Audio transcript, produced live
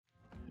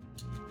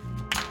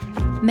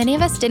Many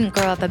of us didn't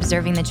grow up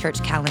observing the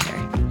church calendar,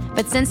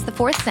 but since the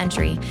 4th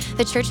century,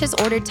 the church has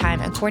ordered time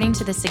according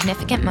to the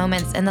significant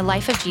moments in the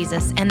life of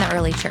Jesus and the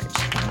early church.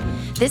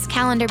 This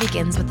calendar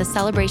begins with the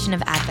celebration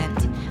of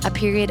Advent, a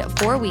period of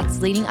 4 weeks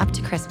leading up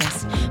to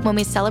Christmas, when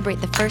we celebrate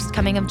the first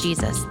coming of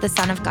Jesus, the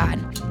Son of God,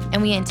 and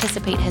we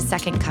anticipate his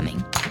second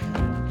coming.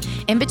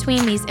 In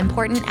between these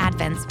important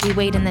Advents, we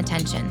wait in the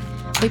tension.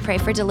 We pray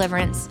for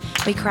deliverance,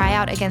 we cry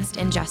out against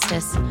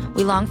injustice,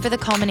 we long for the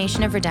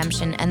culmination of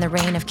redemption and the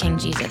reign of King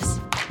Jesus.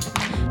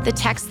 The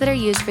texts that are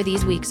used for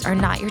these weeks are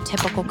not your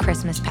typical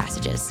Christmas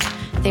passages.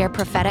 They are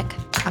prophetic,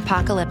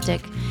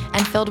 apocalyptic,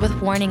 and filled with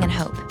warning and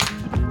hope.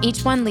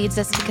 Each one leads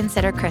us to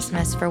consider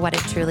Christmas for what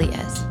it truly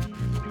is.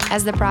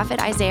 As the prophet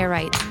Isaiah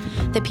writes,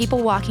 "The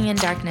people walking in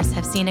darkness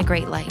have seen a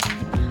great light.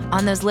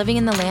 On those living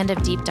in the land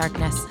of deep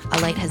darkness, a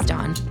light has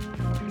dawned."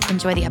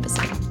 Enjoy the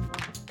episode.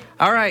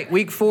 All right,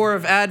 week 4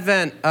 of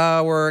Advent.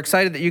 We're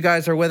excited that you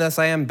guys are with us.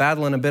 I am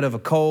battling a bit of a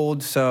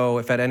cold, so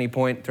if at any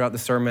point throughout the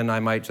sermon I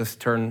might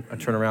just turn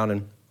around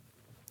and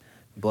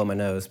blow my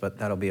nose, but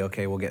that'll be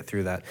okay. We'll get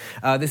through that.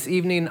 This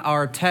evening,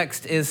 our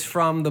text is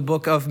from the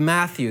book of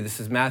Matthew.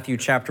 This is Matthew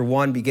chapter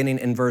 1, beginning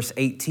in verse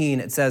 18.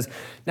 It says,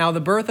 "Now the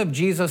birth of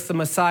Jesus the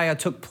Messiah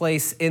took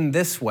place in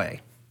this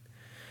way.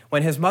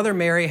 When his mother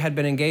Mary had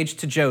been engaged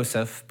to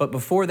Joseph, but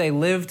before they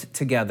lived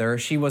together,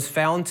 she was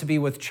found to be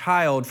with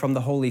child from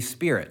the Holy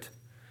Spirit.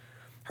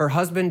 Her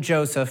husband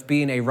Joseph,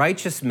 being a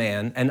righteous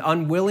man and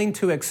unwilling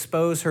to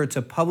expose her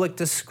to public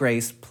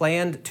disgrace,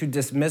 planned to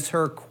dismiss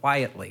her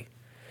quietly.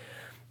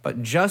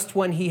 But just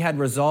when he had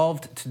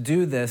resolved to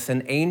do this,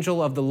 an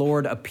angel of the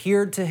Lord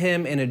appeared to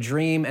him in a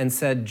dream and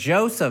said,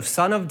 'Joseph,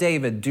 son of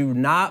David, do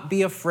not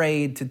be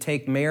afraid to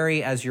take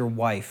Mary as your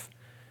wife,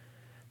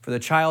 for the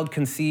child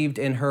conceived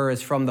in her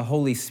is from the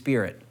Holy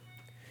Spirit.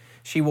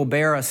 She will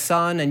bear a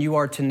son, and you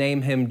are to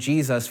name him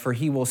Jesus, for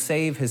he will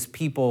save his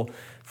people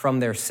from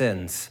their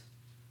sins.'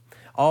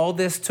 All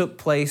this took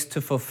place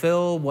to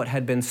fulfill what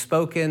had been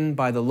spoken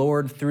by the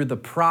Lord through the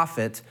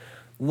prophet.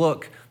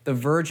 'Look, the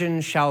virgin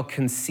shall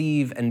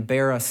conceive and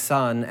bear a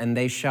son, and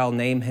they shall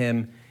name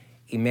him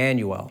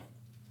Emmanuel,'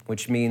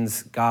 which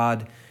means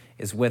God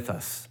is with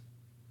us.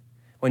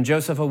 When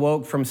Joseph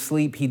awoke from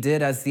sleep, he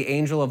did as the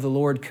angel of the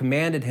Lord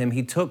commanded him.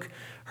 He took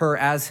her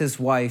as his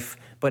wife,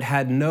 but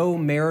had no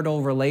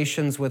marital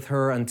relations with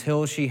her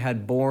until she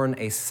had borne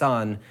a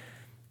son,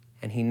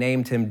 and he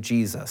named him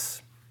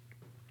Jesus."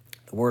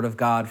 The word of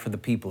God for the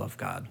people of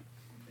God.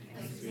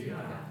 Thanks be to God.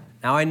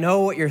 Now, I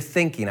know what you're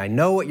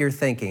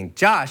thinking.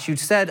 Josh, you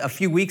said a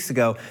few weeks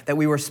ago that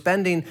we were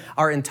spending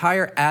our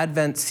entire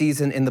Advent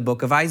season in the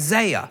book of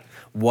Isaiah.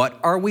 What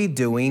are we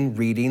doing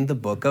reading the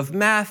book of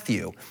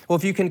Matthew? Well,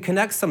 if you can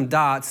connect some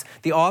dots,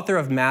 the author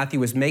of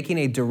Matthew is making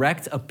a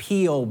direct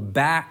appeal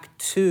back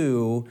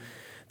to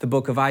the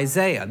book of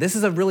Isaiah. This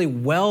is a really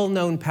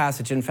well-known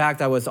passage. In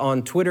fact, I was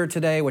on Twitter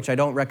today, which I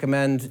don't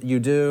recommend you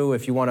do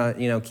if you want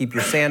to, keep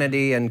your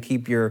sanity and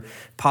keep your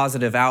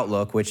positive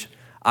outlook, which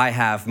I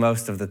have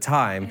most of the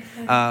time.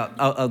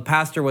 A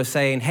pastor was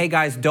saying, "Hey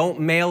guys,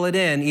 don't mail it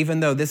in, even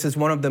though this is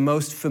one of the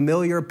most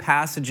familiar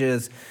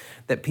passages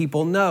that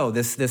people know.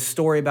 This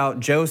story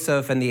about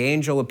Joseph and the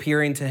angel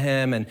appearing to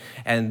him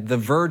and the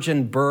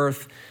virgin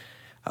birth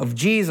of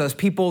Jesus.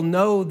 People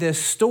know this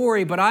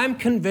story, but I'm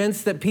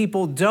convinced that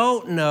people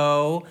don't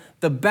know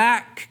the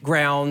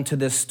background to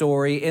this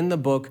story in the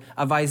book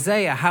of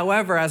Isaiah.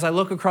 However, as I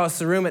look across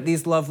the room at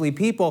these lovely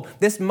people,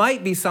 this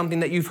might be something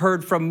that you've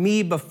heard from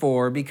me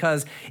before,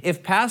 because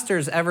if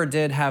pastors ever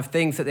did have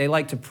things that they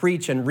like to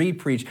preach and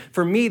re-preach,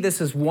 for me, this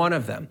is one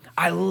of them.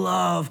 I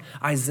love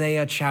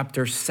Isaiah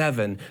chapter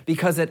 7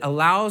 because it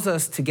allows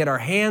us to get our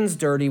hands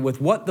dirty with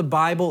what the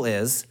Bible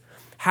is,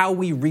 how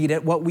we read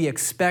it, what we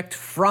expect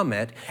from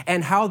it,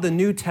 and how the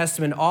New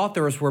Testament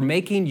authors were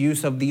making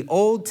use of the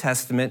Old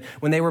Testament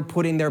when they were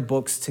putting their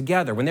books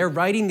together. When they're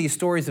writing these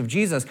stories of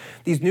Jesus,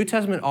 these New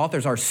Testament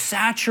authors are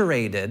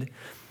saturated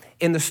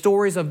in the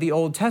stories of the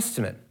Old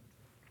Testament.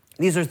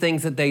 These are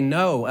things that they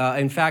know.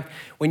 In fact,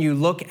 when you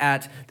look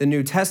at the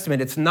New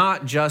Testament, it's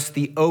not just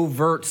the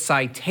overt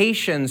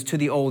citations to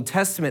the Old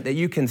Testament that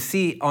you can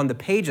see on the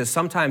pages.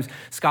 Sometimes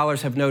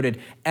scholars have noted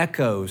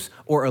echoes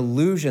or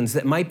allusions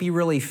that might be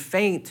really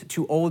faint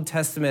to Old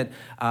Testament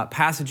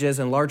passages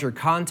and larger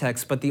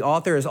contexts, but the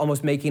author is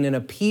almost making an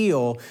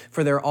appeal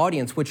for their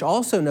audience, which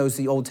also knows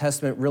the Old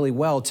Testament really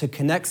well, to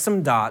connect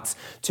some dots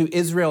to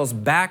Israel's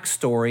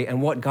backstory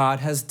and what God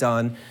has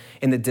done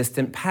in the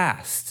distant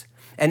past.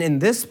 And in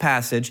this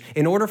passage,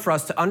 in order for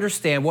us to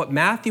understand what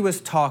Matthew is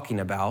talking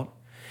about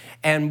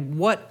and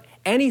what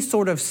any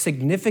sort of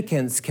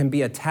significance can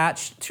be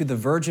attached to the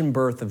virgin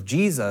birth of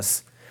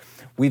Jesus,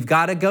 we've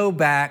got to go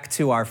back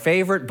to our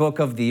favorite book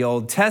of the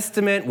Old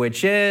Testament,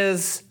 which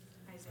is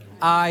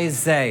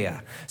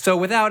Isaiah. So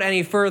without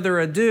any further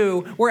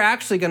ado, we're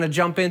actually going to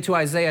jump into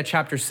Isaiah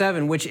chapter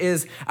 7, which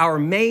is our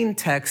main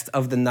text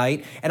of the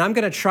night. And I'm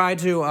going to try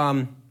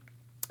to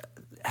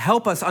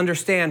help us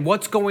understand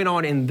what's going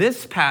on in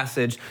this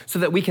passage so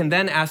that we can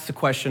then ask the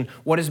question,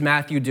 what is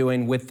Matthew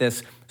doing with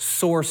this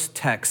source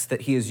text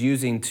that he is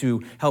using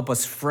to help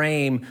us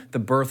frame the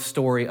birth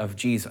story of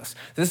Jesus.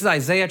 This is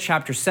Isaiah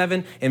chapter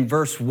 7 in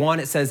verse 1.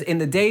 It says, in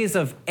the days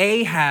of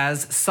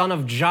Ahaz, son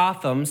of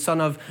Jotham,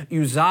 son of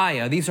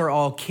Uzziah, these are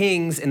all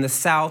kings in the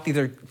south, these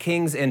are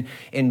kings in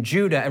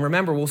Judah. And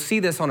remember, we'll see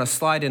this on a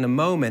slide in a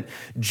moment.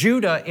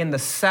 Judah in the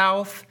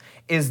south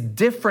is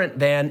different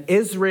than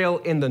Israel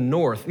in the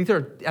north.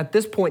 At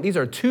this point, these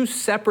are two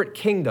separate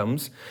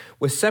kingdoms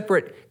with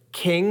separate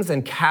kings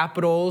and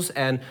capitals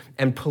and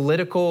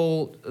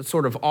political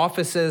sort of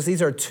offices.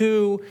 These are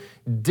two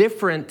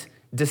different,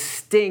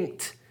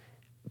 distinct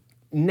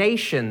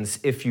nations,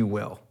 if you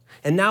will.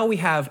 And now we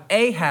have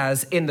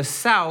Ahaz in the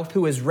south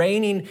who is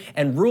reigning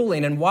and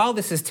ruling. And while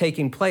this is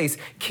taking place,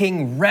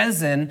 King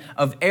Rezin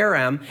of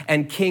Aram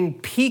and King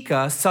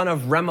Pekah, son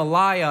of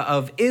Remaliah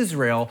of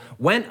Israel,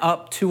 went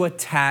up to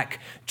attack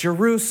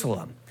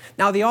Jerusalem.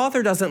 Now, the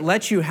author doesn't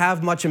let you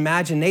have much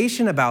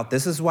imagination about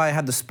this. This is why I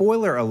had the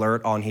spoiler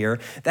alert on here.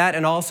 That,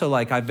 and also,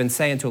 like I've been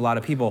saying to a lot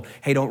of people,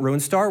 hey, don't ruin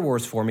Star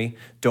Wars for me.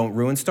 Don't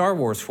ruin Star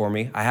Wars for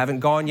me. I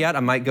haven't gone yet. I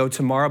might go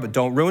tomorrow, but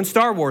don't ruin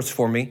Star Wars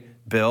for me,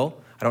 Bill.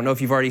 I don't know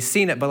if you've already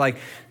seen it, but like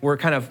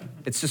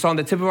it's just on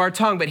the tip of our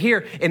tongue. But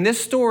here in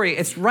this story,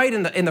 it's right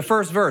in the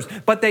first verse.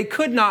 But they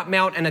could not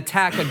mount an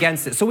attack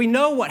against it. So we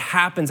know what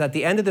happens at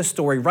the end of the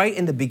story, right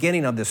in the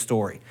beginning of this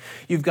story.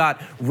 You've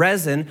got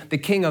Rezin, the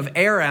king of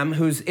Aram,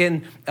 who's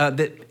in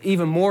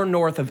even more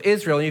north of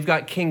Israel. And you've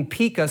got King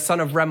Pekah, son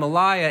of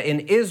Remaliah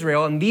in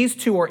Israel. And these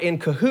two are in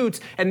cahoots,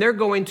 and they're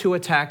going to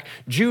attack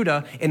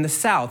Judah in the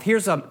south.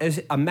 Here's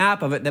a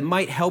map of it that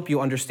might help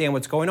you understand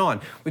what's going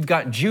on. We've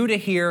got Judah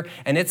here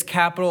and its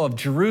capital of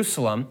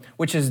Jerusalem,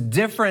 which is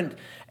different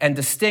and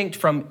distinct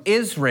from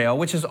Israel,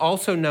 which is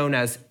also known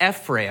as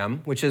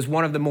Ephraim, which is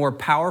one of the more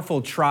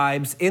powerful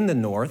tribes in the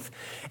north,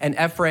 and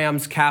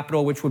Ephraim's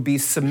capital, which would be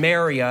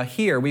Samaria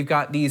here. We've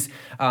got these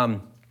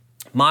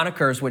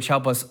monikers which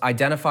help us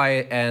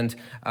identify and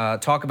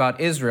talk about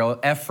Israel,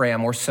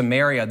 Ephraim or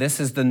Samaria. This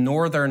is the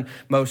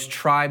northernmost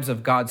tribes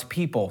of God's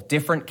people,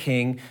 different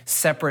king,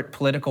 separate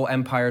political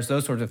empires,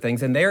 those sorts of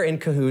things. And they're in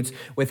cahoots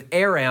with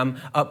Aram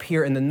up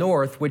here in the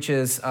north, which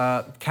is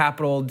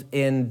capitaled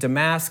in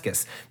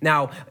Damascus.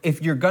 Now,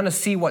 if you're going to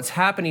see what's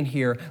happening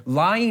here,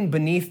 lying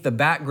beneath the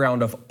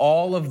background of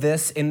all of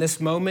this in this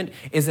moment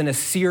is an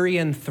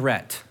Assyrian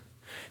threat.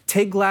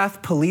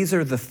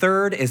 Tiglath-Pileser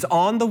III is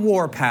on the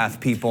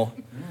warpath, people.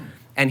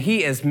 And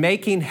he is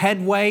making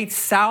headway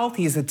south.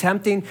 He's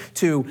attempting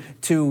to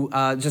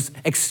just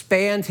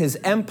expand his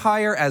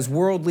empire as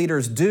world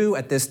leaders do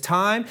at this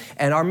time.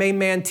 And our main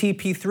man,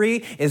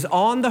 TP3, is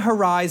on the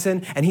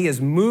horizon, and he is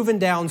moving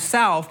down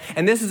south.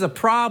 And this is a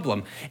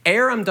problem.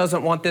 Aram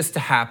doesn't want this to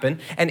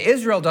happen, and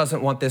Israel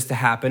doesn't want this to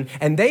happen.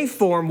 And they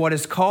form what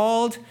is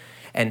called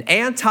an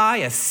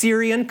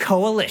anti-Assyrian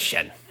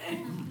coalition.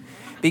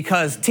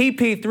 Because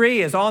TP3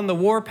 is on the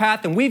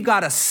warpath and we've got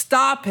to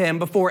stop him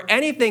before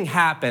anything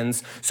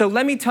happens. So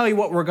let me tell you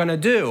what we're going to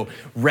do.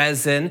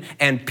 Rezin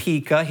and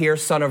Pekah, here,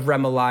 son of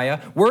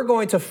Remaliah, we're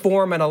going to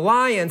form an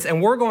alliance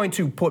and we're going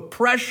to put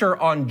pressure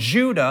on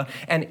Judah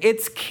and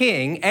its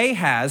king,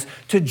 Ahaz,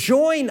 to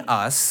join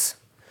us.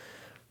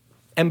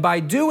 And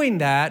by doing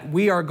that,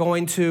 we are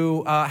going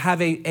to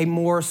have a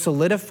more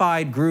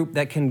solidified group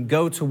that can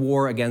go to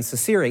war against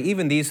Assyria.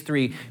 Even these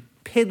three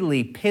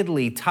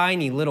piddly,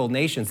 tiny little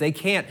nations. They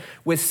can't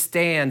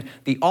withstand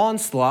the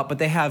onslaught, but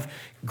they have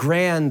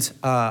grand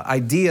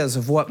ideas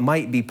of what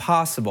might be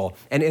possible.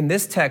 And in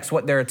this text,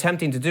 what they're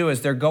attempting to do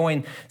is they're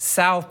going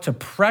south to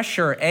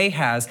pressure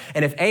Ahaz.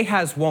 And if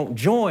Ahaz won't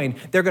join,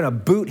 they're going to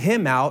boot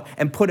him out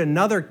and put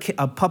another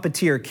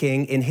puppeteer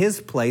king in his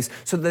place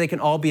so that they can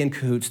all be in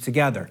cahoots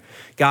together.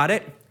 Got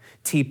it?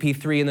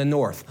 TP3 in the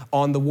north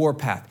on the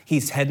warpath.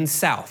 He's heading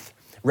south.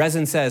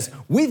 Rezin says,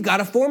 we've got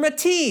to form a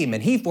team.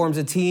 And he forms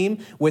a team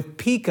with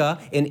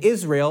Pekah in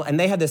Israel, and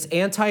they have this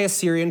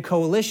anti-Assyrian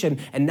coalition,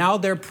 and now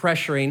they're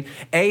pressuring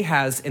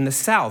Ahaz in the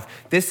south.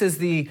 This is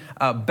the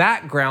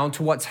background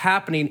to what's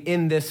happening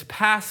in this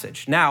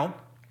passage. Now,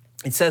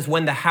 it says,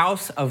 when the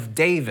house of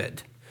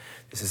David,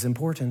 this is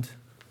important,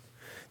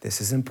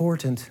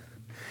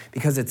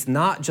 because it's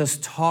not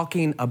just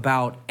talking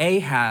about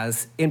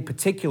Ahaz in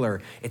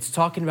particular, it's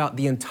talking about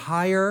the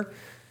entire,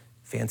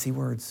 fancy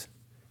words,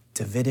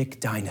 Davidic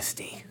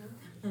dynasty.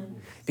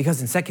 Because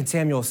in 2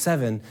 Samuel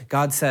 7,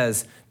 God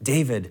says,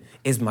 David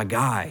is my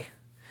guy.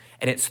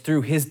 And it's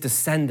through his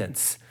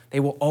descendants.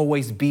 They will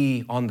always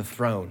be on the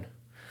throne.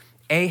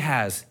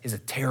 Ahaz is a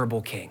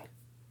terrible king.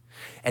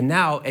 And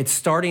now it's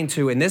starting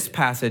to, in this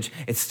passage,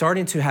 it's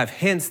starting to have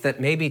hints that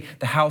maybe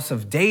the house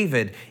of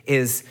David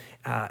is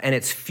and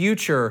its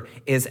future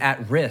is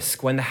at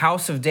risk. When the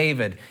house of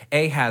David,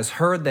 Ahaz,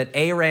 heard that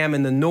Aram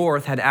in the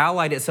north had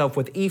allied itself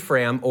with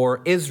Ephraim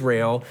or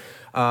Israel,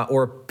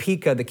 or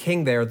Pekah, the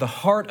king there, the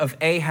heart of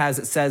Ahaz,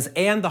 it says,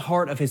 and the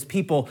heart of his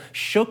people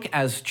shook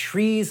as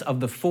trees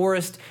of the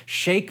forest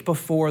shake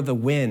before the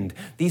wind.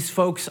 These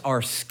folks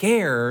are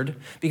scared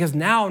because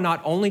now not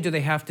only do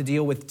they have to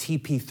deal with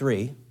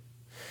TP3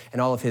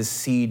 and all of his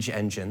siege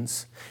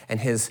engines and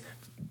his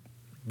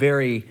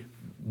very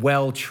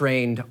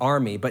well-trained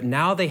army. But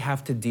now they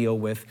have to deal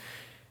with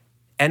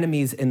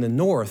enemies in the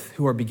north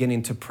who are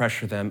beginning to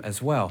pressure them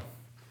as well.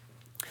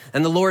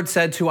 And the Lord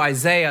said to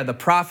Isaiah, the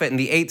prophet in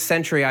the 8th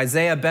century,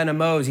 Isaiah ben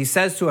Amoz, he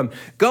says to him,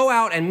 go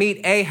out and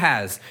meet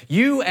Ahaz,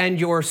 you and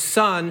your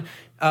son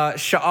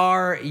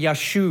Sha'ar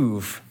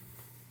Yashuv.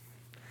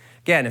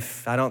 Again,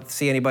 if I don't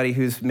see anybody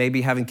who's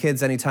maybe having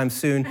kids anytime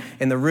soon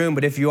in the room,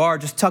 but if you are,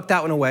 just tuck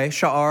that one away,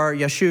 Sha'ar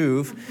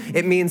Yashuv.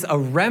 It means a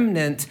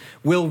remnant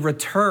will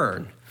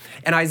return.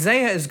 And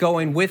Isaiah is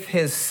going with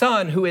his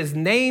son, who is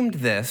named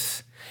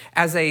this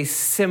as a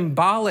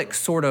symbolic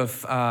sort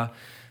of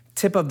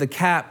tip of the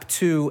cap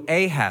to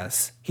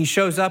Ahaz. He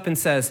shows up and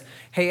says,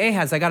 hey,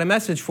 Ahaz, I got a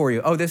message for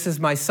you. Oh, this is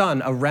my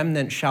son, a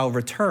remnant shall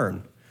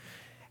return.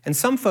 And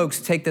some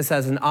folks take this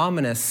as an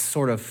ominous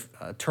sort of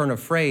turn of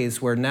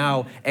phrase where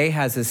now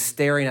Ahaz is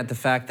staring at the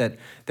fact that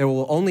there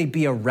will only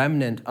be a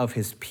remnant of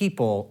his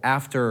people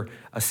after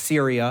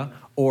Assyria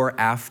or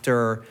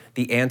after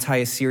the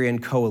anti-Assyrian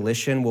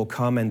coalition will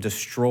come and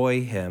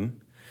destroy him.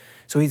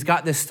 So he's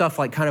got this stuff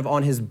like kind of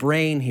on his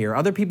brain here.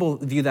 Other people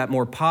view that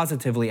more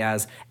positively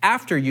as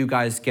after you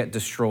guys get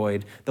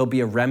destroyed, there'll be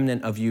a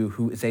remnant of you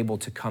who is able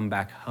to come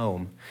back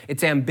home.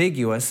 It's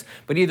ambiguous,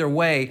 but either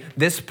way,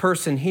 this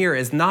person here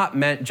is not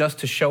meant just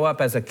to show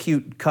up as a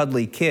cute,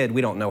 cuddly kid.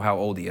 We don't know how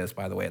old he is,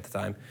 by the way, at the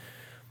time.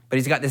 But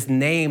he's got this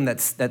name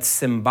that's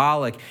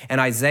symbolic, and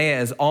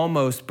Isaiah is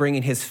almost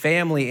bringing his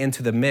family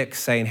into the mix,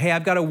 saying, hey,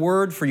 I've got a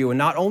word for you, and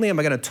not only am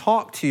I going to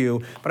talk to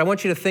you, but I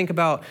want you to think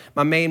about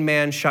my main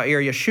man,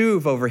 Sha'ar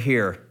Yashuv, over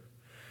here,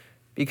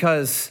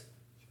 because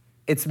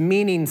it's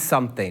meaning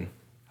something.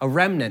 A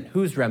remnant.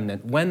 Whose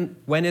remnant?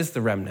 When is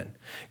the remnant?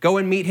 Go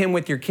and meet him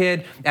with your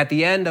kid at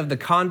the end of the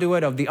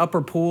conduit of the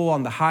upper pool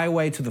on the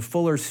highway to the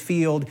fuller's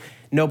field.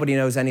 Nobody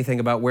knows anything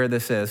about where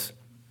this is,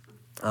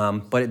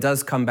 but it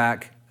does come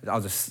back. I'll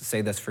just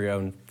say this for your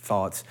own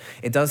thoughts.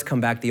 It does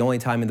come back the only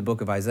time in the book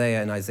of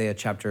Isaiah, in Isaiah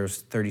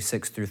chapters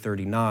 36 through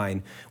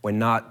 39, when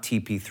not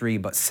TP3,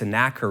 but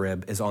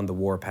Sennacherib is on the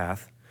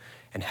warpath,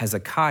 and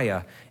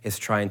Hezekiah is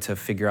trying to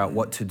figure out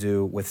what to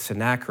do with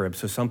Sennacherib.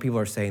 So some people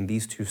are saying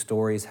these two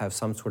stories have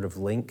some sort of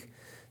link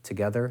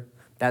together.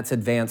 That's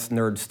advanced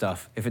nerd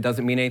stuff. If it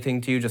doesn't mean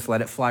anything to you, just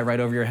let it fly right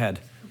over your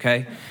head.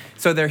 Okay?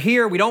 So they're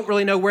here. We don't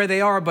really know where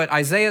they are, but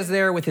Isaiah's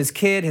there with his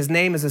kid. His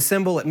name is a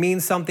symbol. It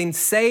means something.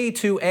 Say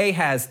to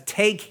Ahaz,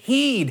 take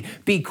heed,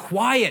 be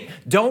quiet.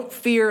 Don't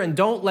fear and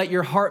don't let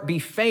your heart be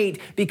faint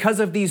because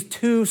of these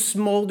two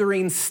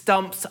smoldering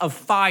stumps of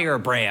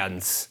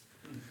firebrands.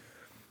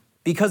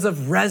 Because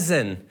of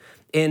Rezin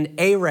in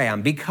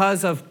Aram,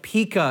 because of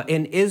Pekah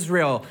in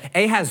Israel.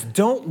 Ahaz,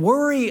 don't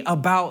worry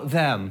about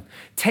them.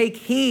 Take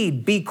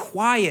heed, be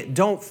quiet,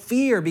 don't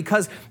fear,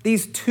 because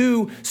these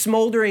two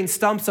smoldering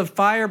stumps of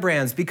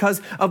firebrands,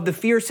 because of the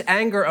fierce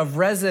anger of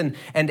Rezin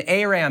and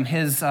Aram,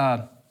 his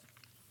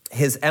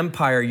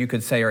empire, you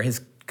could say, or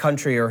his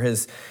country, or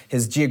his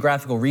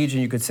geographical region,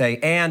 you could say,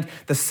 and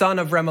the son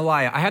of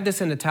Remaliah. I have this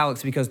in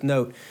italics because,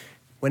 note,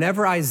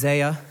 whenever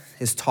Isaiah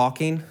is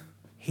talking,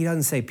 he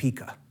doesn't say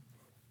Pekah.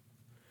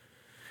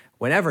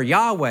 Whenever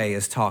Yahweh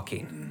is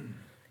talking,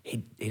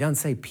 he doesn't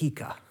say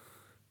Pekah,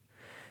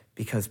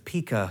 because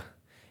Pekah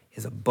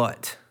is a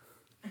butt.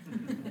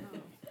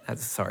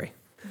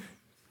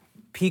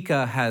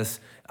 Pekah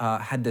has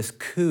had this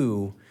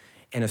coup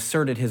and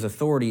asserted his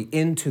authority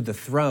into the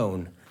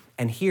throne.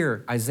 And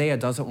here, Isaiah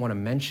doesn't want to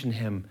mention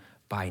him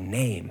by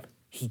name.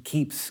 He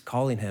keeps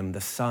calling him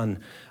the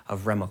son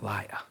of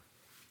Remaliah.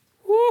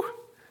 Woo,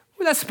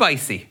 that's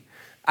spicy.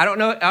 I don't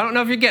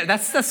know if you get it.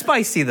 That's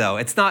spicy, though.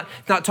 It's not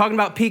talking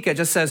about Pekah. It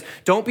just says,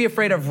 don't be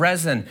afraid of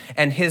Rezin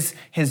and his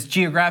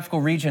geographical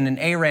region in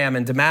Aram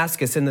and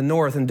Damascus in the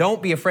north. And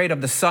don't be afraid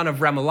of the son of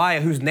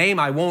Remaliah, whose name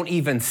I won't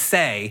even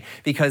say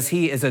because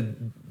he is a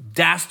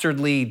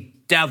dastardly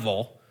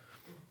devil.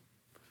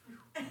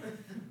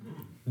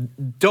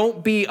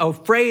 Don't be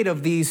afraid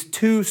of these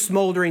two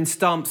smoldering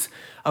stumps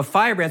of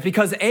firebrands,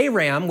 because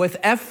Aram with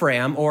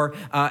Ephraim, or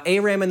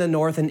Aram in the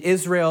north and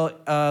Israel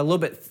a little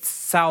bit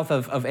south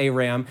of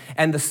Aram,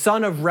 and the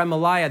son of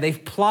Remaliah,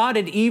 they've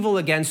plotted evil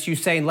against you,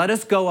 saying, let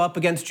us go up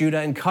against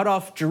Judah and cut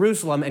off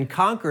Jerusalem and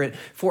conquer it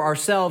for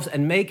ourselves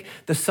and make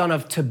the son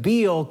of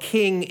Tabeel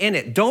king in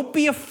it. Don't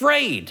be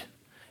afraid,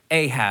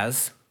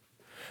 Ahaz.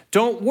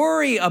 Don't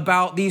worry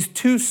about these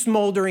two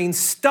smoldering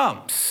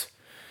stumps.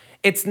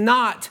 It's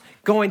not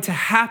going to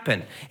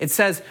happen. It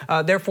says,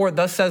 therefore,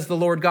 thus says the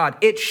Lord God,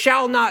 it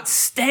shall not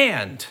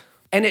stand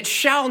and it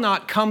shall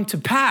not come to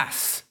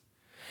pass.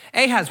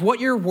 Ahaz, what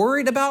you're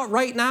worried about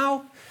right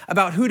now,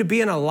 about who to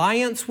be in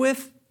alliance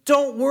with,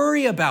 don't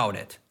worry about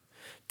it.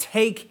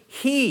 Take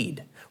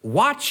heed.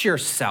 Watch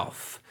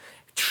yourself.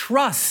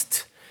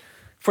 Trust.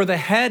 For the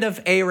head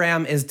of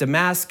Aram is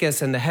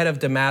Damascus, and the head of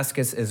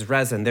Damascus is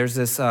Rezin. There's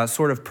this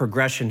sort of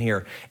progression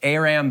here.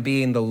 Aram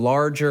being the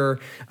larger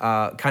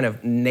kind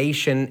of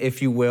nation, if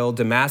you will,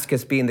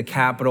 Damascus being the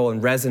capital,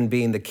 and Rezin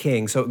being the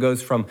king. So it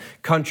goes from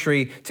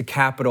country to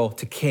capital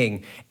to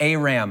king.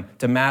 Aram,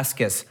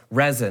 Damascus,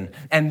 Rezin.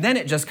 And then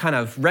it just kind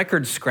of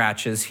record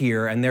scratches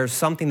here, and there's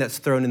something that's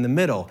thrown in the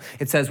middle.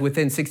 It says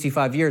within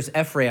 65 years,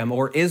 Ephraim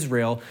or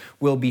Israel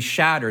will be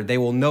shattered. They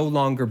will no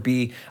longer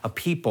be a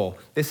people.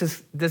 This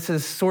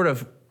is sort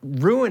of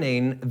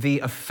ruining the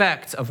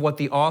effect of what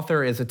the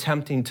author is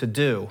attempting to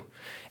do.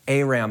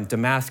 Aram,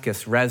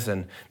 Damascus,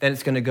 Rezin. Then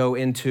it's going to go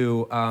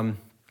into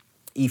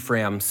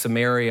Ephraim,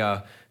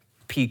 Samaria,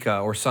 Pekah,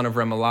 or son of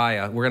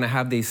Remaliah. We're going to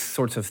have these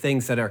sorts of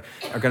things that are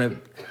going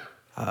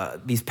to,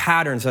 these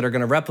patterns that are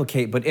going to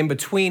replicate. But in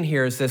between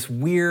here is this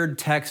weird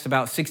text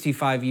about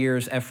 65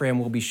 years, Ephraim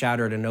will be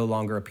shattered and no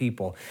longer a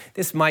people.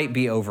 This might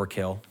be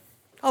overkill.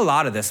 A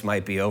lot of this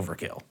might be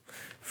overkill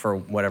for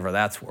whatever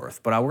that's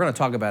worth. But we're going to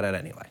talk about it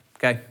anyway,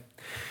 okay?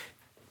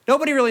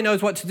 Nobody really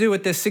knows what to do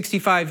with this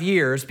 65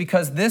 years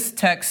because this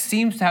text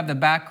seems to have the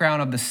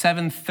background of the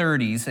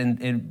 730s,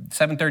 in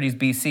 730s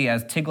BC,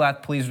 as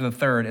Tiglath-Pileser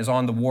III is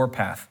on the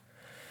warpath.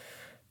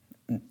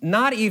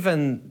 Not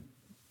even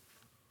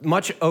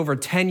much over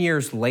 10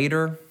 years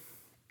later,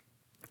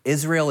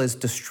 Israel is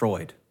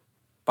destroyed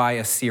by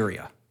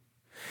Assyria.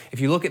 If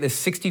you look at this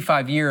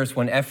 65 years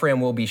when Ephraim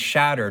will be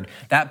shattered,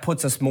 that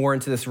puts us more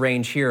into this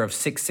range here of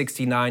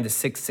 669 to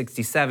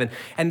 667.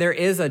 And there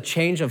is a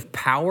change of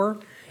power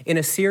in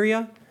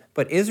Assyria,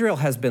 but Israel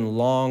has been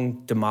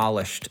long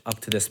demolished up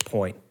to this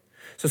point.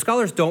 So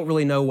scholars don't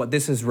really know what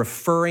this is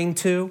referring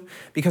to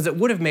because it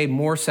would have made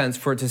more sense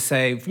for it to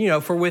say,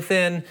 for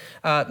within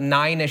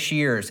 9-ish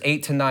years,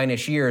 8 to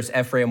 9-ish years,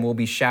 Ephraim will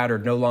be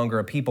shattered, no longer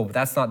a people, but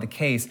that's not the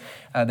case.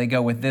 They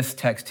go with this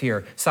text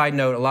here. Side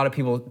note, a lot of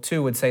people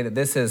too would say that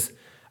this is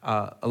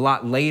a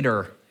lot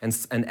later and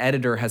an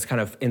editor has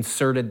kind of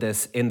inserted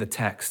this in the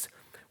text,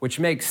 which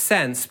makes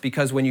sense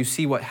because when you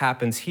see what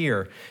happens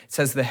here, it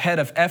says the head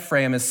of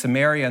Ephraim is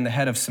Samaria and the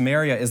head of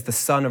Samaria is the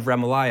son of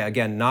Remaliah.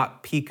 Again,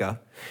 not Pekah.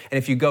 And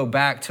if you go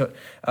back to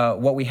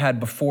what we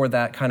had before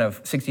that kind of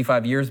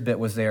 65 years bit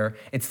was there,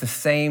 it's the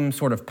same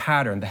sort of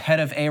pattern. The head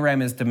of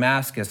Aram is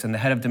Damascus and the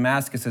head of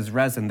Damascus is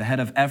Rezin. The head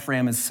of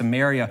Ephraim is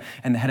Samaria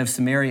and the head of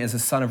Samaria is the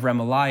son of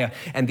Remaliah.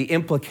 And the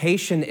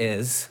implication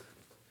is,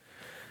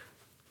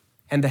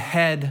 and the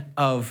head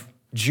of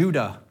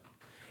Judah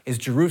is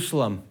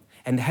Jerusalem.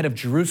 And the head of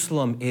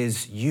Jerusalem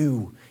is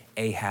you,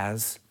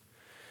 Ahaz.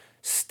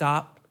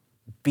 Stop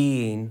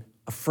being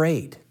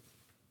afraid.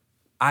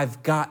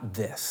 I've got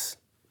this.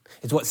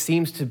 It's what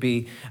seems to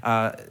be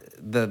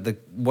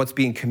what's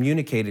being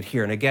communicated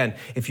here. And again,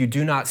 if you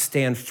do not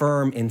stand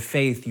firm in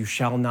faith, you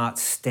shall not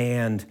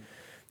stand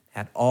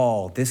at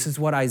all. This is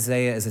what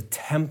Isaiah is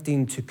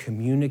attempting to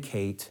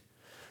communicate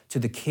to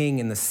the king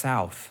in the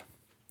south.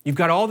 You've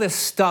got all this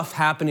stuff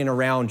happening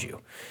around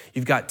you.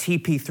 You've got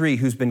TP3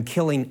 who's been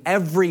killing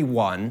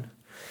everyone,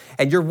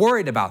 and you're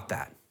worried about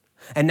that.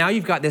 And now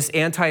you've got this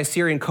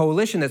anti-Assyrian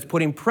coalition that's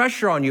putting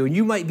pressure on you, and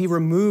you might be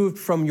removed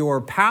from your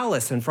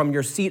palace and from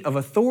your seat of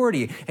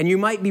authority, and you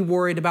might be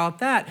worried about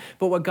that.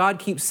 But what God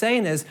keeps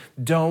saying is,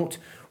 don't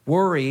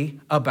worry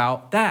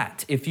about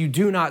that. If you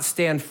do not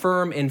stand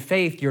firm in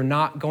faith, you're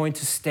not going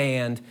to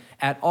stand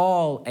at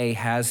all,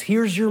 Ahaz.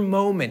 Here's your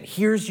moment.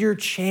 Here's your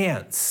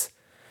chance.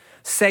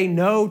 Say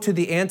no to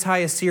the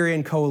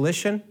anti-Assyrian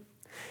coalition.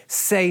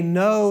 Say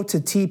no to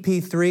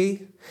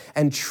TP3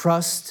 and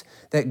trust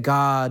that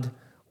God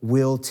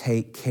will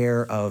take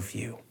care of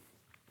you.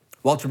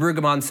 Walter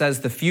Brueggemann says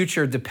the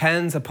future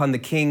depends upon the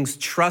king's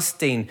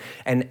trusting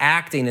and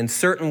acting in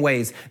certain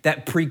ways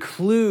that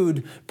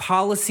preclude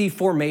policy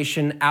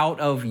formation out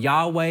of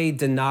Yahweh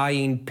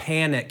denying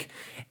panic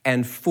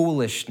and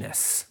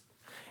foolishness.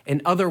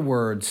 In other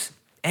words,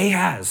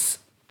 Ahaz,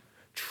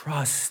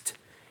 trust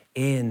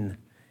in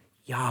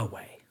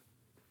Yahweh.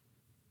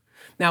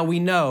 Now we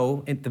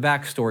know, the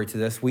backstory to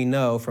this, we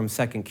know from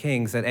 2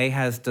 Kings that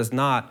Ahaz does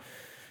not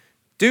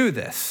do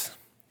this.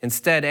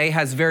 Instead,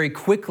 Ahaz very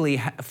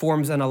quickly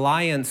forms an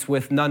alliance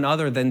with none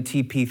other than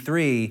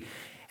TP3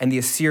 and the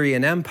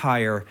Assyrian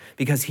Empire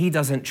because he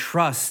doesn't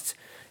trust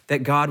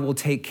that God will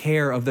take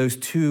care of those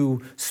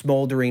two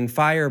smoldering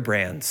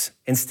firebrands.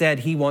 Instead,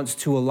 he wants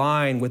to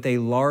align with a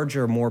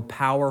larger, more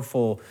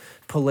powerful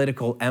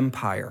political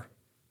empire.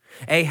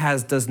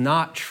 Ahaz does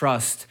not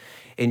trust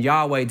in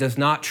Yahweh, does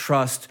not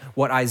trust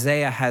what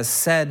Isaiah has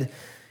said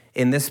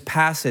in this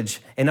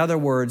passage. In other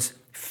words,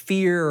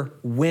 fear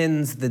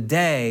wins the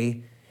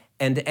day,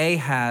 and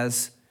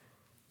Ahaz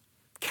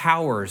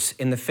cowers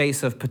in the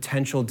face of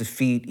potential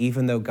defeat,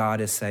 even though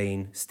God is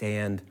saying,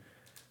 stand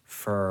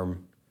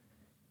firm,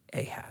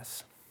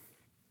 Ahaz.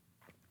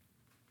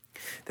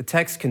 The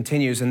text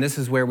continues, and this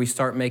is where we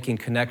start making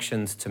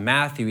connections to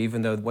Matthew,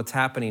 even though what's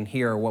happening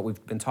here, what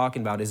we've been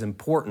talking about, is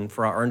important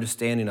for our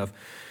understanding of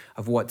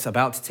what's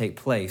about to take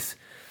place.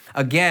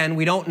 Again,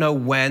 we don't know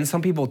when.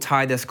 Some people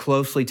tie this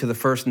closely to the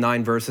first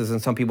 9 verses,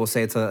 and some people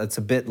say it's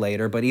a bit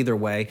later. But either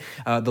way,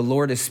 the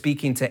Lord is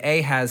speaking to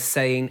Ahaz,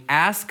 saying,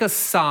 ask a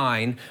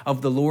sign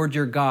of the Lord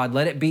your God.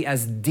 Let it be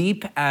as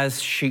deep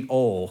as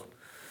Sheol,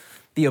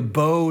 the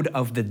abode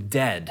of the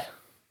dead.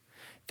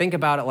 Think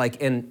about it like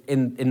in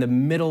the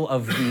middle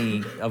of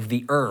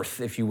the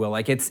earth, if you will.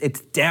 Like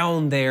it's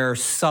down there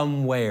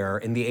somewhere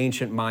in the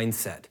ancient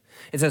mindset.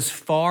 It's as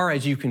far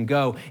as you can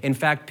go. In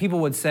fact, people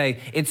would say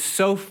it's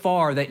so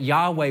far that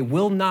Yahweh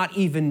will not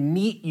even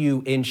meet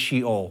you in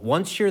Sheol.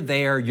 Once you're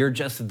there, you're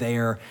just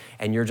there,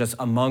 and you're just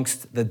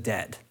amongst the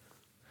dead.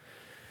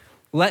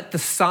 Let the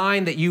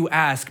sign that you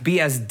ask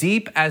be as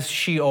deep as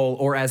Sheol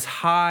or as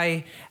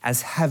high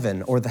as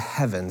heaven or the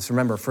heavens.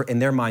 Remember, in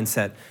their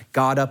mindset,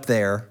 God up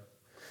there,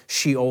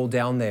 Sheol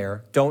down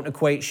there. Don't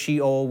equate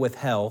Sheol with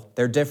hell.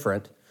 They're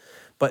different.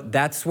 But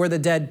that's where the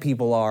dead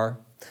people are.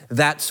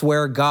 That's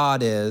where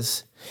God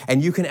is.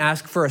 And you can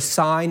ask for a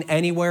sign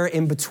anywhere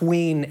in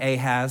between,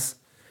 Ahaz.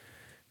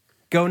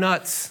 Go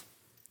nuts.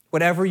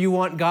 Whatever you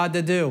want God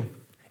to do.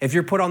 If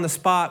you're put on the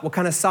spot, what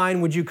kind of sign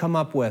would you come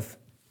up with?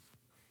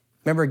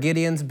 Remember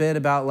Gideon's bit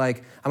about I'm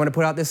going to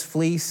put out this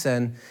fleece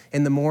and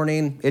in the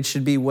morning it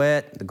should be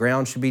wet, the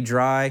ground should be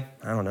dry.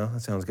 I don't know,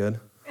 that sounds good.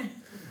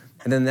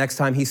 And then the next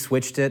time he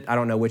switched it, I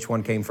don't know which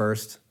one came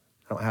first.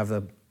 I don't have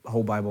the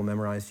whole Bible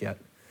memorized yet.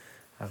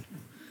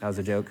 That was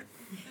a joke.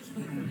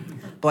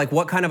 But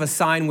what kind of a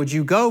sign would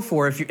you go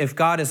for if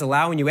God is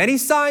allowing you? Any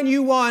sign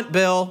you want,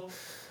 Bill.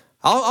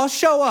 I'll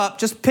show up.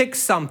 Just pick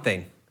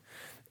something.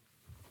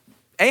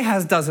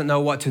 Ahaz doesn't know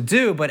what to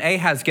do, but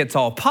Ahaz gets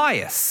all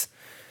pious.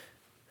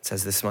 It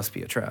says this must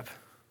be a trap.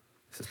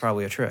 This is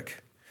probably a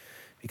trick.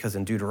 Because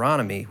in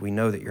Deuteronomy, we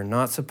know that you're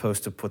not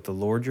supposed to put the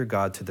Lord your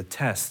God to the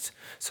test.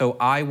 So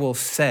I will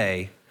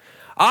say,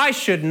 I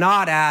should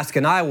not ask,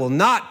 and I will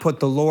not put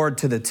the Lord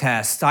to the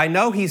test. I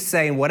know he's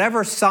saying,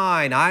 whatever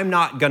sign, I'm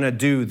not going to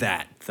do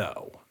that,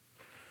 though.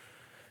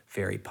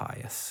 Very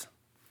pious,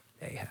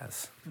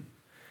 Ahaz.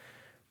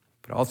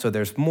 But also,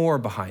 there's more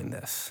behind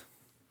this.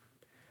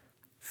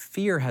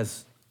 Fear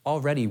has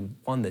already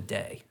won the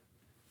day.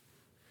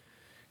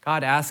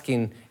 God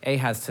asking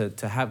Ahaz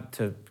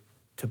to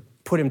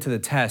put him to the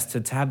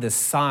test, to have this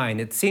sign.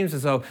 It seems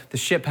as though the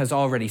ship has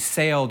already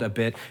sailed a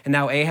bit, and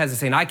now Ahaz is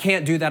saying, I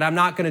can't do that, I'm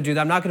not going to do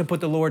that, I'm not going to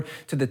put the Lord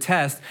to the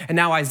test. And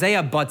now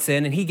Isaiah butts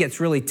in, and he gets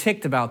really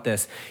ticked about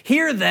this.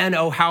 Hear then,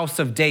 O house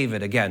of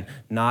David, again,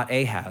 not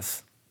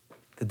Ahaz,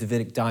 the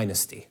Davidic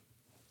dynasty.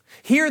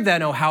 Hear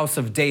then, O house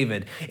of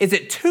David, is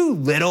it too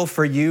little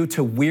for you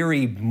to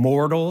weary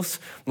mortals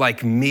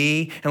like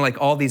me and like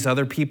all these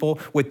other people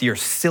with your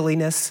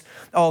silliness,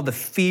 all the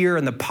fear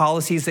and the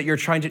policies that you're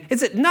trying to,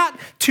 is it not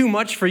too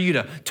much for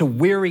you to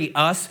weary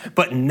us,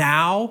 but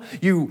now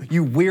you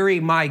weary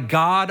my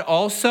God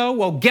also?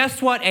 Well,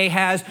 guess what,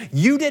 Ahaz?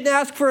 You didn't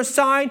ask for a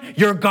sign,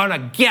 you're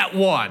gonna get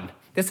one.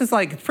 This is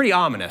it's pretty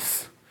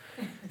ominous.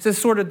 This is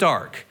sort of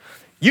dark.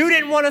 You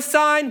didn't want a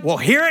sign? Well,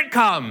 here it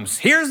comes.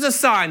 Here's the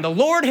sign. The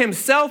Lord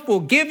himself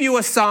will give you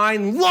a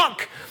sign.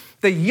 Look,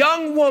 the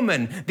young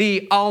woman,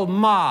 the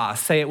Alma,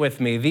 say it with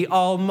me, the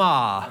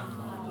Alma.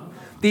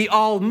 The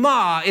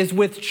Alma is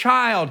with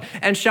child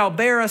and shall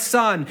bear a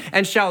son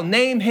and shall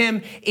name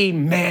him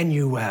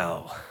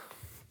Emmanuel.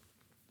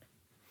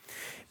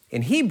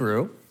 In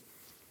Hebrew,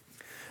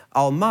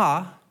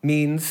 Alma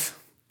means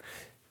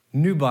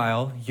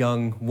nubile,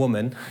 young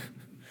woman,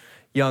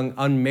 young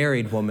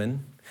unmarried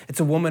woman. It's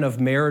a woman of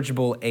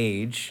marriageable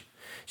age.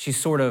 She's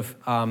sort of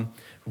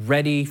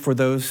ready for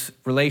those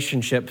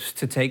relationships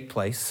to take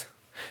place.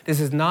 This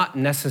is not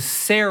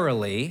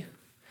necessarily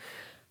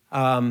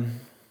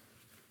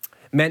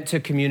meant to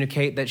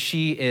communicate that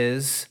she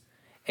is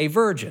a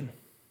virgin.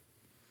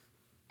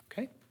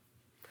 Okay?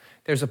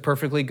 There's a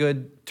perfectly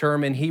good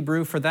term in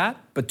Hebrew for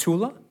that,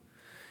 betula.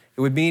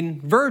 It would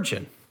mean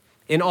virgin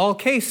in all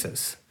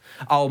cases.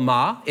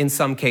 Alma, in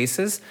some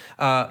cases,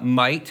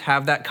 might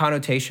have that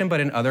connotation, but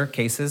in other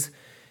cases,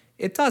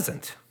 it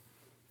doesn't.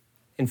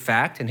 In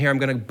fact, and here I'm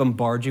going to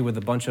bombard you with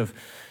a bunch of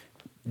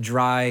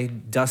dry,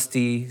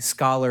 dusty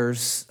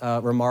scholars'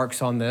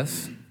 remarks on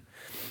this.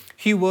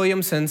 Hugh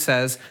Williamson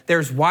says,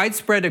 there's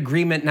widespread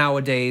agreement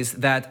nowadays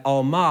that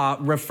Alma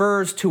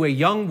refers to a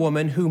young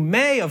woman who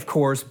may, of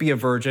course, be a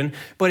virgin,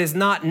 but is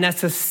not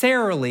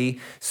necessarily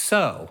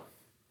so.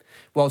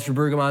 Walter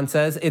Brueggemann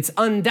says, it's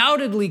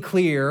undoubtedly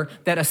clear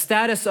that a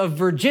status of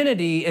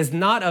virginity is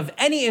not of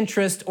any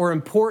interest or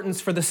importance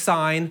for the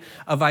sign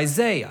of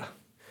Isaiah.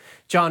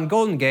 John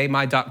Goldengay,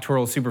 my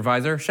doctoral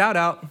supervisor, shout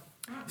out,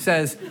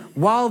 says,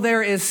 while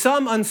there is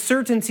some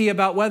uncertainty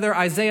about whether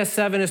Isaiah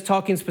 7 is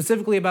talking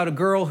specifically about a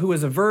girl who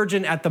is a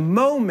virgin at the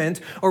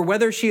moment or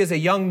whether she is a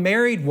young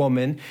married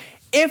woman,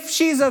 if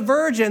she's a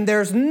virgin,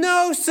 there's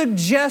no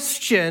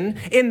suggestion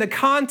in the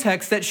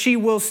context that she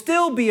will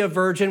still be a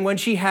virgin when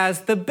she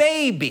has the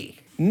baby.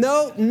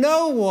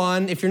 No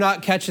one, if you're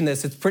not catching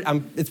this,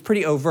 it's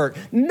pretty overt.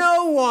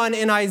 No one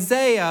in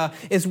Isaiah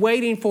is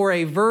waiting for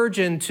a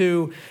virgin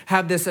to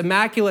have this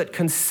immaculate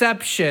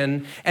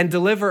conception and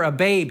deliver a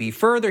baby.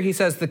 Further, he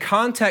says the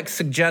context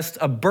suggests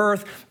a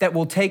birth that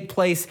will take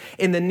place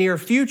in the near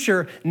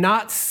future,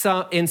 not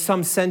in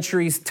some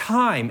centuries'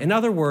 time. In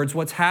other words,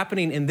 what's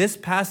happening in this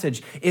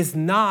passage is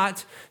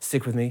not,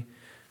 stick with me,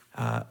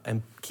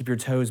 and keep your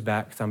toes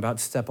back because I'm about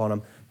to step on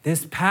them.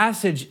 This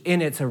passage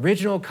in its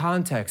original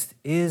context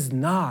is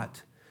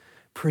not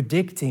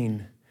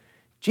predicting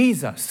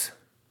Jesus.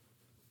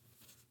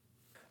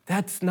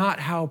 That's not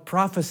how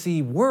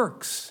prophecy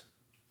works.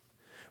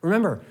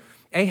 Remember,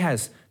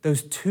 Ahaz,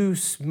 those two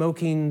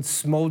smoking,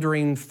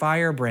 smoldering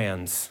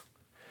firebrands,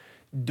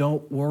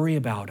 don't worry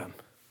about them.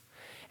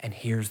 And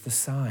here's the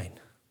sign.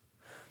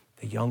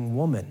 The young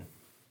woman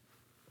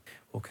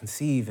will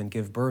conceive and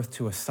give birth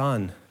to a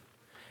son,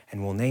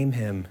 and will name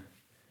him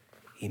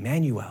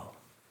Emmanuel.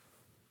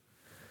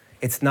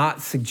 It's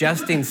not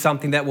suggesting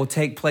something that will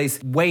take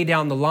place way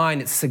down the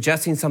line. It's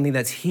suggesting something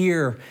that's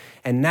here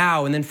and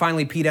now. And then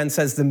finally, Pete Enns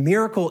says, the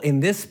miracle in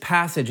this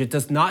passage, it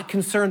does not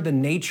concern the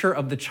nature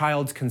of the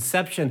child's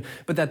conception,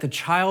 but that the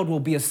child will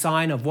be a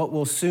sign of what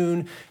will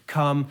soon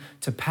come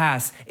to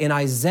pass. In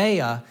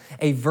Isaiah,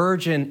 a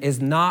virgin is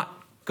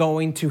not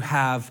going to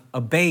have a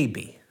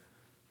baby.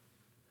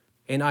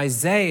 In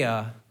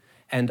Isaiah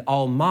and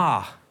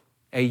Alma,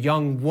 a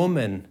young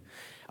woman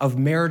of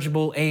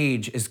marriageable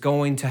age is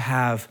going to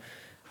have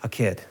a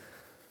kid.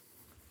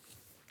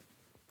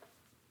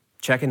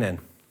 Checking in.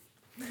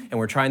 And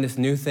we're trying this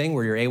new thing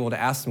where you're able to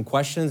ask some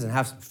questions and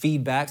have some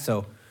feedback.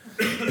 So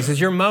this is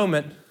your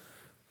moment.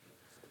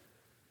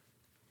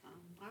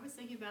 I was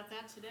thinking about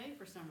that today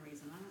for some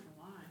reason. I don't know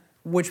why.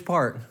 Which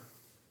part?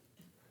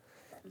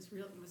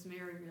 Was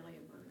Mary really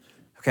a virgin?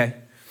 Okay.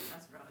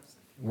 That's what I was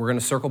thinking. We're going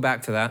to circle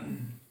back to that.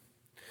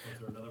 Was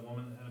there another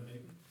woman that had a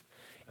baby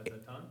at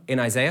that time? In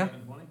Isaiah?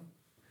 720?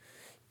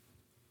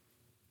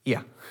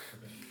 Yeah.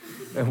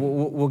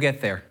 We'll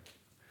get there.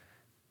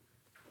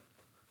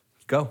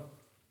 Go.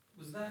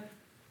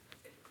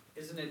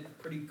 Isn't it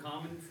pretty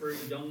common for a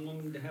young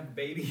woman to have a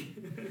baby?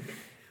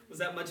 Was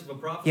that much of a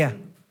prophecy? Yeah.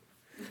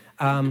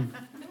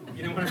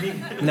 You know what I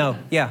mean? No.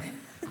 Yeah.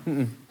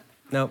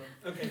 No.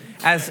 Okay.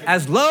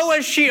 As low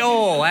as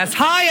Sheol, as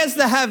high as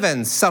the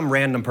heavens, some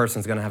random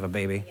person's going to have a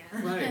baby.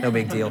 Right. No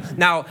big deal.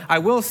 Now, I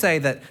will say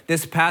that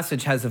this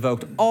passage has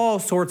evoked all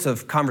sorts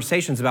of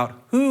conversations about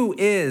who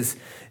is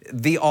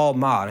the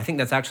Alma. I think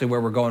that's actually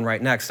where we're going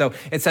right next. So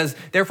it says,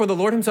 therefore the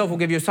Lord himself will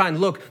give you a sign.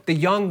 Look, the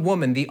young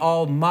woman, the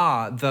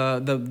Alma,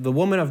 the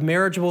woman of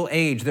marriageable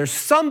age, there's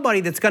somebody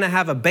that's going to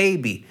have a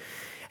baby.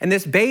 And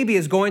this baby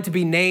is going to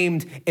be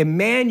named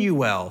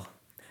Emmanuel.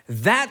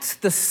 That's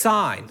the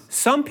sign.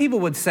 Some people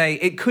would say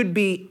it could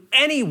be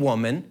any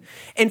woman.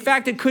 In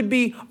fact, it could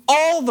be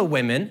all the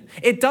women.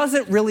 It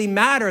doesn't really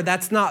matter.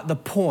 That's not the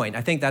point.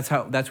 I think that's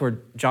where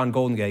John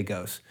Golden Gate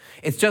goes.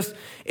 It's just,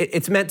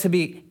 it's meant to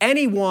be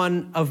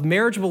anyone of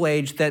marriageable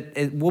age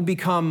that will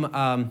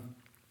become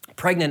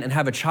pregnant and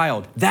have a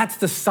child. That's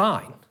the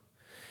sign.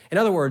 In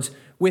other words,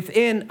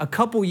 within a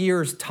couple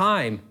years'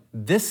 time,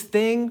 this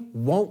thing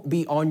won't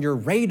be on your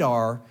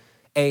radar,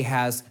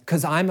 Ahaz,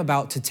 because I'm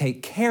about to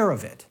take care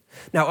of it.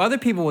 Now, other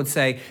people would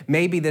say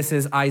maybe this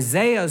is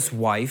Isaiah's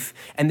wife,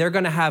 and they're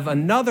going to have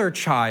another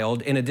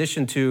child in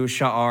addition to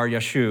Sha'ar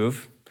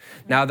Yashuv.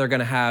 Now they're going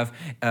to have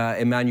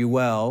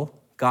Emmanuel,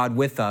 God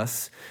with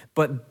us.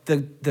 But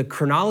the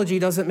chronology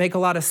doesn't make a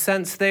lot of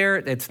sense there.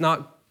 It's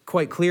not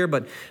quite clear,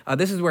 but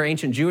this is where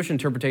ancient Jewish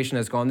interpretation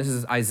has gone. This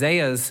is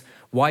Isaiah's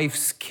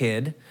wife's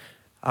kid.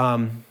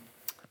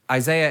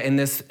 Isaiah in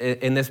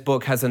this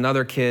book has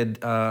another kid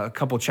a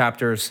couple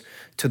chapters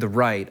to the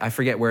right. I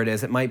forget where it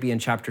is. It might be in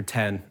chapter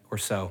 10 or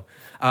so.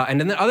 And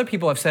then other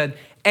people have said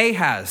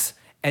Ahaz,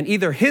 and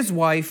either his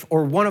wife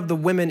or one of the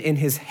women in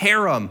his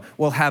harem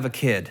will have a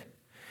kid.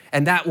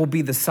 And that will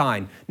be the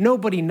sign.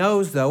 Nobody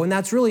knows, though, and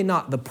that's really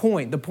not the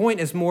point. The point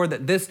is more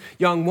that this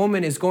young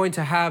woman is going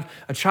to have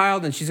a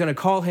child, and she's going to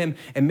call him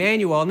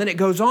Emmanuel. And then it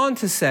goes on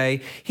to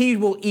say he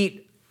will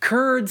eat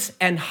curds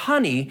and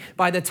honey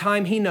by the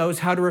time he knows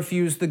how to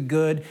refuse the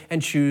good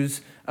and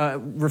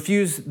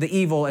refuse the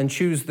evil and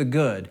choose the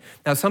good.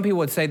 Now, some people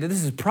would say that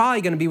this is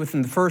probably going to be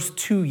within the first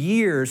 2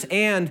 years,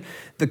 and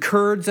the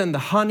curds and the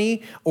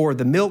honey, or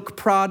the milk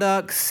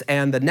products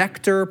and the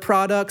nectar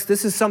products,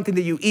 this is something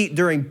that you eat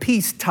during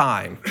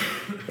peacetime,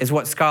 is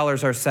what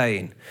scholars are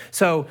saying.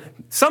 So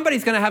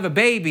somebody's going to have a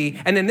baby,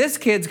 and then this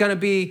kid's going to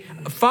be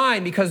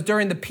fine because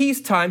during the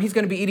peacetime, he's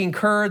going to be eating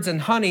curds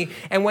and honey,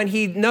 and when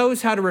he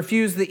knows how to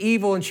refuse the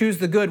evil and choose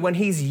the good, when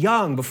he's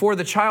young, before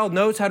the child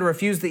knows how to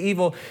refuse the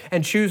evil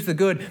and choose the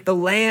good, the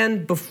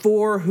land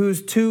before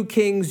whose 2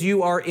 kings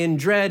you are in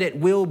dread, it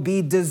will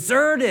be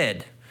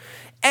deserted.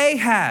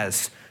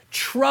 Ahaz,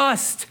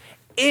 trust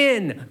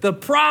in the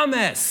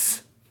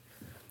promise.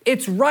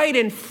 It's right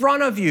in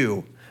front of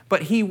you,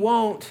 but he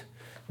won't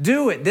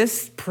do it.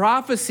 This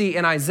prophecy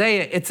in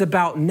Isaiah, it's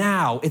about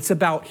now. It's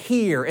about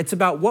here. It's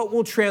about what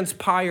will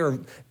transpire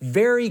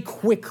very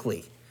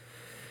quickly.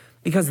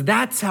 Because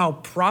that's how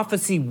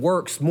prophecy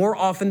works more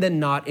often than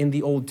not in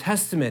the Old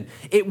Testament.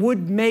 It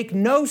would make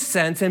no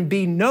sense and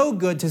be no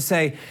good to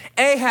say,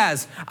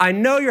 Ahaz, I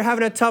know you're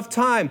having a tough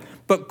time,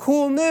 but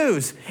cool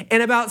news.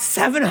 In about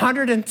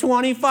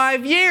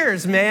 725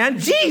 years, man,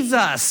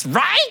 Jesus,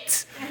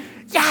 right?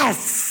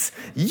 Yes,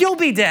 you'll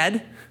be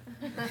dead.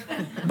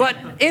 But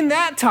in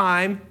that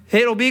time,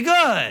 it'll be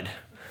good.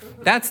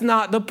 That's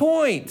not the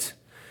point.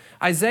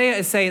 Isaiah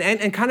is saying,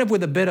 and kind of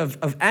with a bit of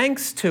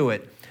angst to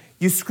it,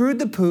 you screwed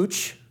the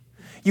pooch,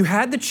 you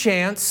had the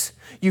chance,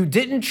 you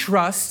didn't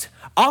trust,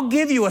 I'll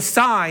give you a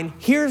sign.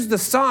 Here's the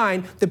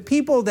sign. The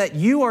people that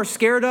you are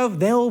scared of,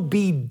 they'll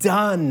be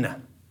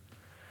done.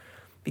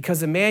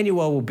 because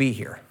Emmanuel will be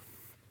here.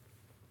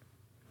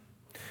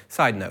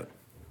 Side note,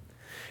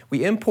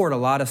 we import a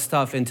lot of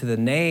stuff into the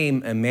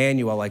name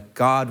Emmanuel, like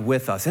God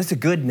with us. It's a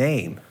good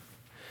name.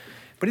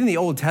 But in the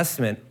Old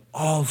Testament,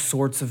 all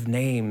sorts of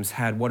names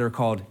had what are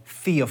called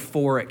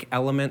theophoric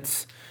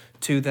elements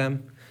to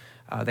them.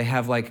 They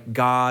have like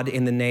God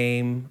in the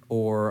name,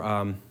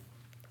 or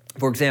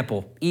for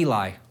example,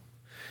 Eli.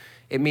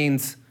 It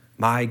means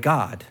my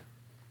God,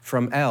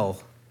 from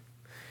El.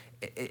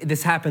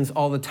 This happens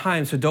all the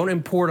time, so don't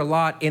import a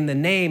lot in the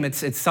name.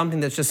 It's something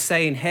that's just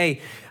saying, hey,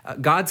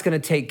 God's going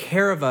to take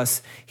care of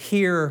us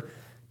here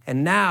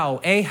and now.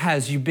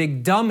 Ahaz, you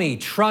big dummy,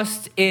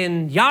 trust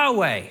in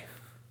Yahweh.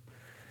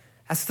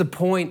 That's the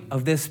point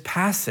of this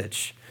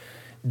passage.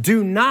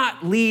 Do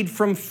not lead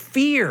from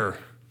fear.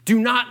 Do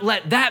not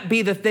let that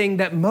be the thing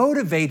that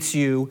motivates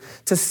you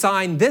to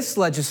sign this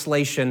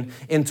legislation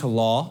into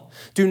law.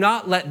 Do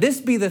not let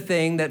this be the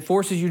thing that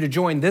forces you to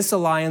join this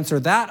alliance or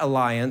that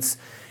alliance.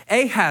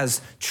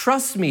 Ahaz,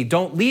 trust me,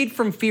 don't lead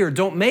from fear.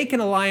 Don't make an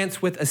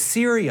alliance with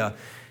Assyria.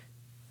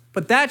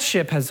 But that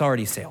ship has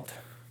already sailed.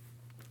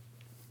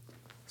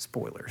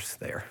 Spoilers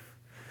there.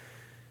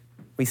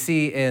 We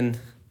see in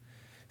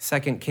 2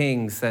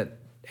 Kings that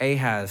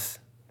Ahaz,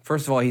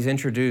 first of all, he's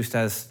introduced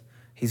as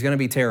he's going to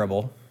be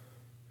terrible.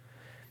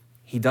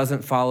 He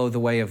doesn't follow the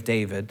way of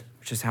David,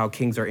 which is how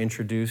kings are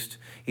introduced,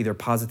 either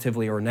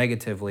positively or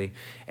negatively.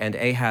 And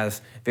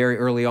Ahaz, very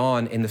early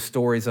on in the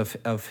stories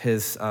of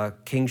his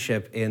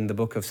kingship in the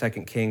book of 2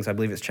 Kings, I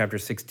believe it's chapter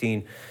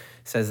 16,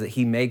 says that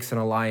he makes an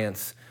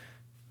alliance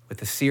with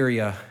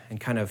Assyria and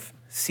kind of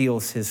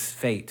seals his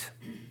fate.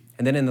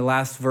 And then in the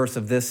last verse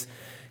of this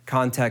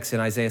context in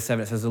Isaiah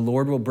 7, it says, the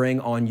Lord will bring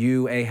on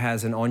you,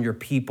 Ahaz, and on your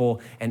people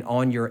and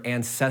on your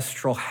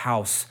ancestral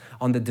house,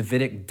 on the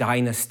Davidic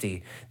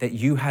dynasty that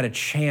you had a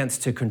chance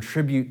to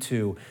contribute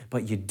to,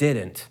 but you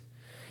didn't.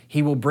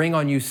 He will bring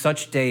on you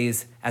such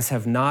days as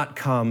have not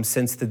come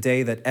since the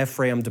day that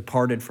Ephraim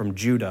departed from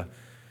Judah.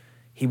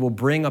 He will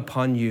bring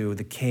upon you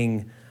the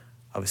king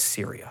of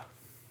Assyria.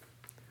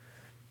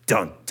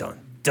 Dun, dun,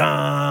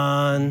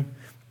 dun.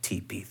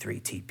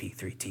 TP3,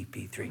 TP3,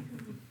 TP3.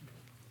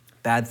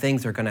 Bad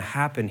things are going to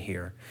happen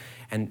here.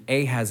 And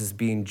Ahaz is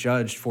being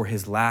judged for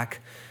his lack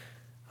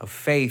of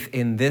faith.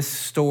 In this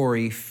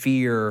story,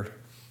 fear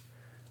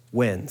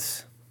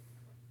wins.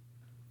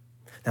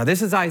 Now,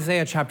 this is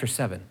Isaiah chapter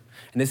 7.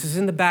 And this is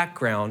in the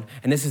background,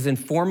 and this is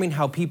informing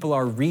how people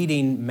are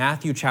reading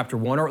Matthew chapter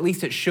 1, or at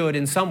least it should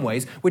in some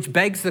ways, which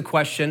begs the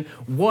question,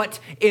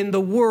 what in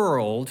the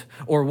world,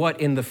 or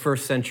what in the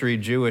first century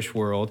Jewish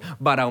world,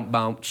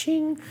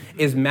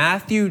 is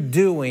Matthew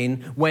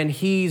doing when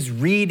he's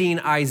reading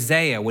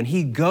Isaiah, when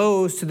he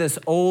goes to this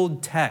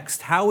old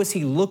text? How is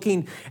he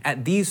looking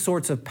at these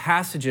sorts of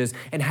passages,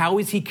 and how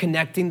is he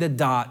connecting the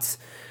dots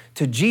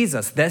to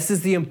Jesus? This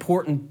is the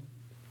important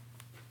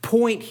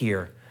point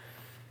here.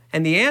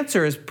 And the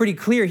answer is pretty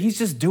clear. He's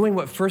just doing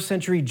what first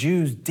century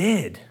Jews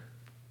did.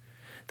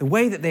 The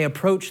way that they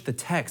approached the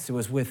text, it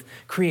was with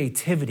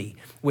creativity,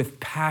 with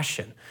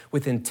passion,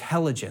 with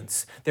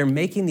intelligence. They're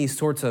making these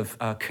sorts of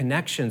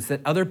connections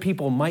that other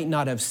people might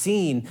not have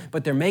seen,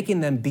 but they're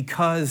making them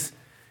because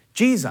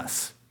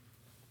Jesus.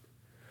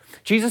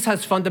 Jesus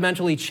has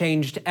fundamentally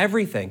changed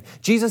everything.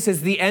 Jesus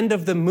is the end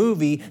of the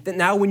movie that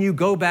now when you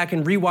go back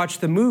and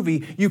rewatch the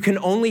movie, you can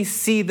only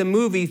see the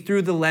movie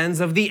through the lens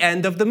of the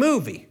end of the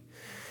movie.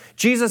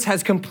 Jesus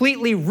has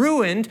completely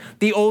ruined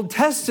the Old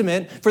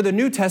Testament for the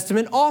New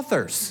Testament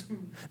authors.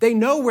 They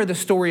know where the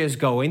story is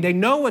going. They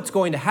know what's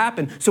going to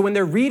happen. So when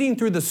they're reading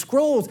through the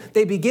scrolls,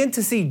 they begin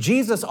to see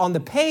Jesus on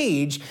the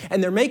page,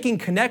 and they're making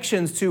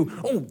connections to,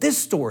 oh, this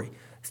story,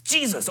 it's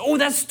Jesus. Oh,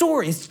 that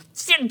story is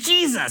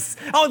Jesus.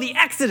 Oh, the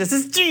Exodus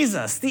is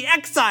Jesus. The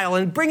exile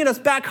and bringing us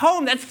back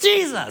home, that's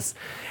Jesus.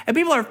 And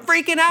people are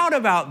freaking out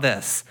about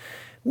this.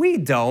 We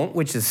don't,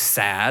 which is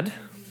sad.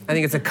 I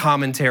think it's a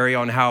commentary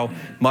on how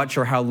much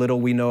or how little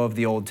we know of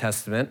the Old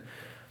Testament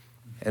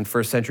and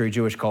first century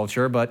Jewish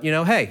culture. But,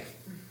 hey,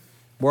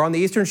 we're on the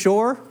Eastern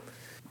Shore.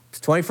 It's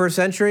 21st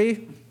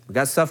century. We've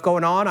got stuff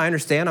going on. I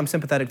understand. I'm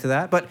sympathetic to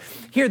that. But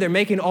here they're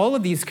making all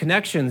of these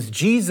connections.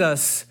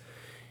 Jesus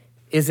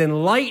is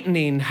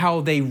enlightening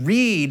how they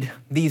read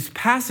these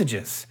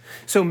passages.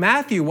 So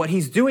Matthew, what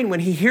he's doing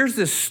when he hears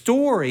this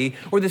story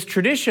or this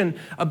tradition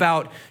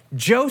about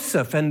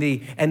Joseph and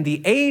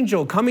the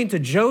angel coming to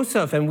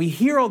Joseph, and we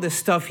hear all this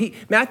stuff,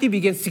 Matthew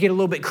begins to get a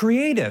little bit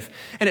creative.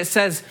 And it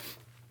says,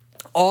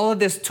 all of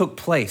this took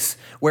place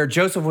where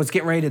Joseph was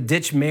getting ready to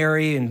ditch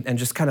Mary and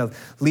just kind of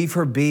leave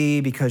her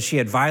be because she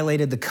had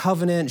violated the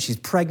covenant. She's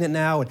pregnant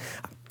now. And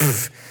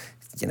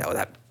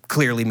that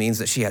clearly means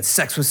that she had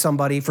sex with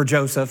somebody for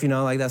Joseph,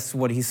 that's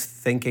what he's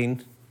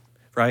thinking,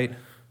 right?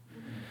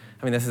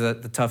 I mean, this is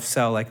the tough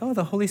sell,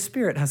 the Holy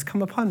Spirit has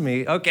come upon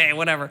me. Okay,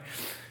 whatever.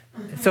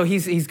 So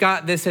he's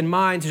got this in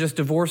mind to just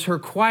divorce her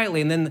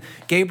quietly. And then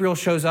Gabriel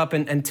shows up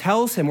and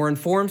tells him or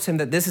informs him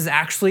that this is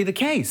actually the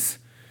case.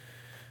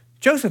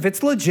 Joseph,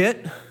 it's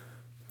legit.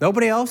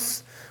 Nobody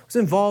else was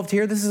involved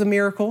here. This is a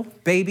miracle.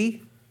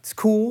 Baby, it's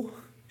cool.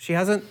 She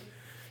hasn't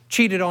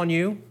cheated on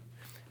you.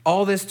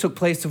 All this took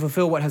place to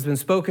fulfill what has been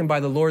spoken by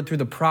the Lord through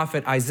the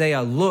prophet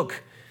Isaiah.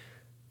 Look,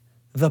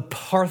 the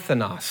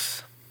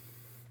Parthenos,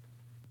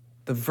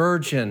 the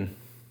virgin.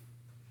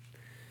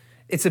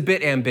 It's a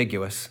bit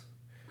ambiguous,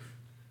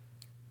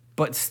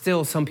 but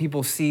still some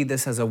people see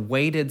this as a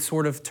weighted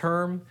sort of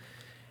term.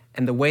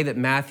 And the way that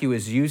Matthew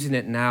is using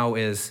it now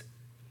is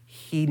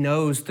he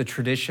knows the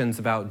traditions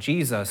about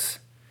Jesus,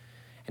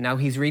 and now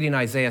he's reading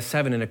Isaiah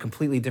 7 in a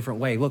completely different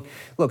way. Look,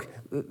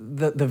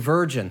 the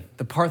virgin,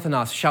 the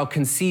Parthenos, shall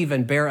conceive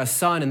and bear a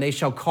son, and they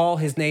shall call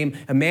his name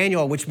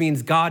Emmanuel, which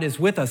means God is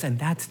with us, and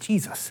that's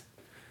Jesus.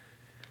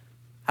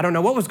 I don't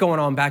know what was going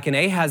on back in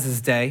Ahaz's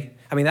day.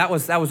 I mean, that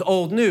was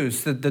old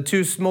news. The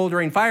two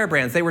smoldering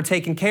firebrands, they were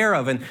taken care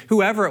of. And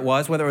whoever it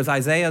was, whether it was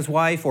Isaiah's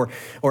wife or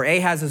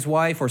Ahaz's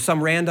wife or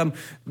some random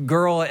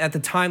girl at the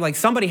time, like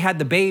somebody had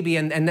the baby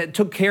and that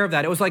took care of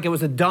that. It was like it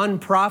was a done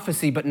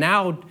prophecy. But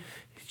now,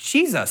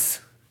 Jesus,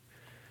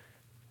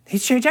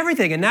 he's changed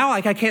everything. And now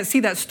I can't see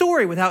that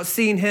story without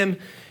seeing him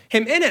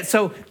in it.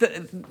 So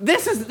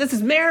this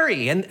is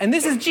Mary and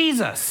this is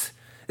Jesus.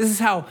 This is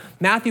how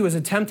Matthew is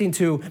attempting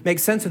to make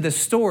sense of this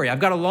story. I've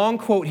got a long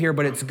quote here,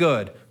 but it's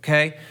good,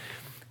 okay?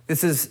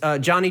 This is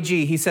Johnny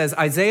G. He says,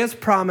 Isaiah's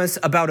promise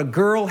about a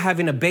girl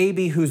having a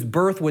baby whose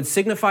birth would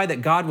signify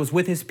that God was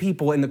with his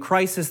people in the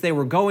crisis they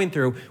were going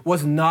through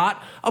was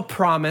not a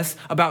promise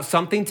about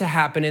something to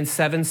happen in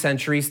 7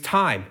 centuries'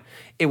 time.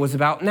 It was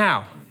about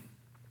now.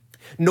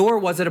 Nor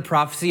was it a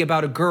prophecy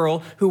about a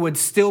girl who would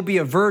still be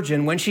a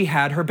virgin when she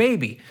had her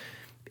baby.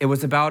 It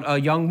was about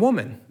a young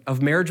woman of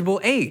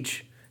marriageable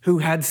age who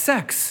had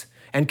sex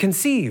and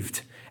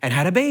conceived and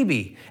had a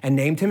baby and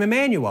named him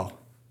Emmanuel.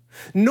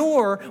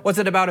 Nor was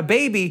it about a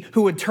baby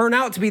who would turn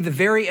out to be the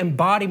very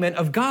embodiment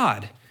of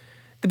God.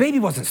 The baby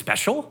wasn't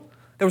special.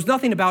 There was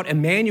nothing about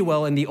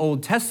Emmanuel in the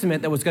Old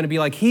Testament that was going to be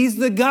like, he's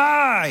the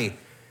guy.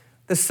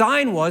 The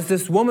sign was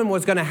this woman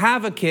was going to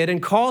have a kid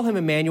and call him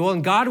Emmanuel,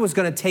 and God was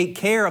going to take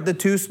care of the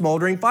two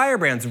smoldering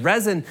firebrands,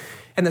 Rezin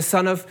and the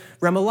son of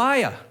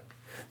Remaliah.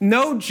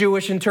 No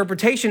Jewish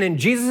interpretation in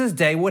Jesus'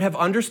 day would have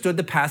understood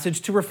the passage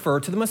to refer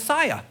to the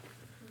Messiah.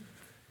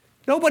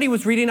 Nobody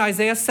was reading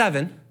Isaiah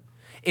 7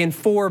 in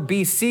 4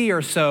 BC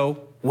or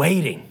so,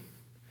 waiting.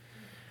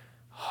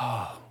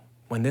 Oh,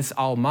 when this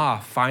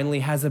Alma finally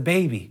has a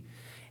baby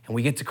and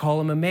we get to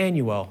call him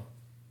Emmanuel,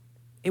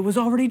 it was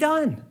already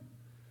done.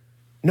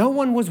 No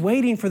one was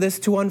waiting for this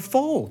to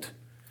unfold.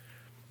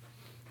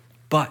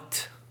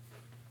 But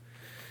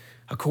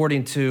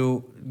according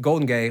to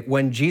Golden Gate,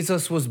 when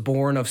Jesus was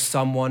born of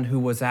someone who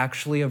was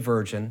actually a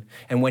virgin,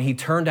 and when he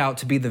turned out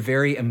to be the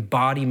very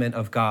embodiment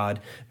of God,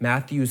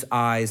 Matthew's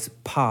eyes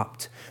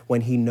popped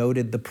when he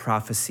noted the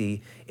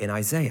prophecy in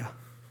Isaiah.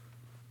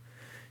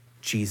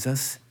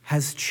 Jesus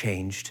has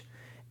changed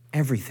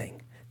everything.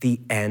 The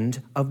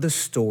end of the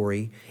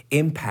story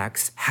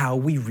impacts how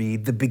we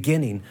read the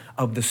beginning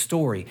of the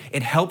story.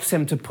 It helps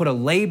him to put a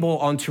label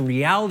onto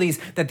realities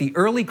that the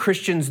early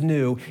Christians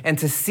knew and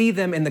to see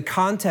them in the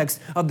context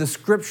of the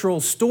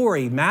scriptural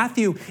story.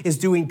 Matthew is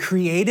doing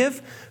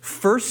creative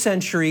first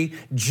century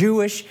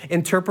Jewish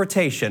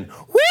interpretation.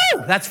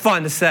 Woo! That's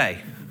fun to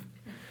say.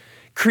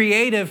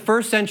 Creative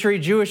first century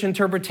Jewish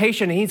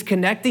interpretation. And he's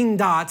connecting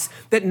dots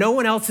that no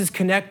one else is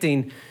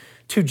connecting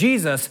to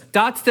Jesus,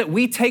 dots that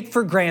we take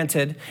for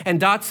granted and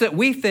dots that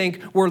we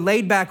think were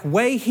laid back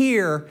way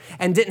here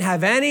and didn't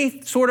have any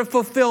sort of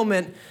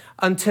fulfillment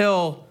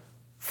until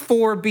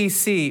 4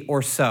 BC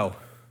or so.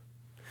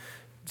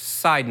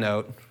 Side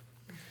note,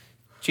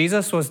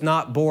 Jesus was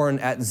not born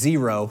at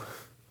 0.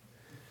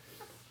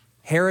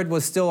 Herod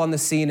was still on the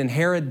scene, and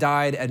Herod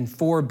died in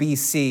 4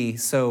 BC,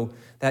 so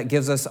that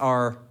gives us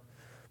our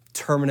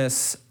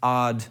terminus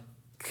ad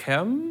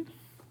chem.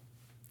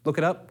 Look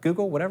it up,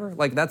 Google, whatever.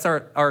 Like that's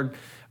our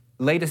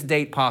latest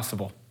date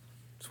possible.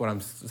 That's what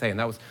I'm saying.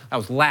 That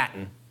was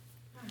Latin.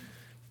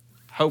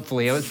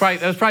 Hopefully, it was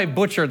probably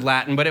butchered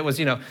Latin, but it was,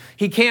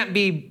 he can't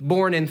be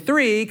born in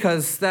 3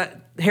 because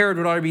that Herod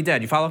would already be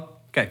dead. You follow?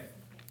 Okay,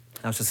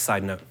 that was just a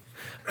side note.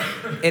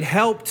 It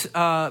helped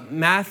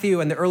Matthew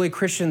and the early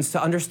Christians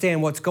to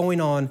understand what's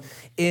going on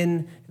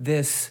in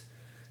this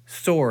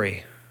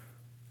story.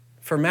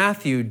 For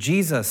Matthew,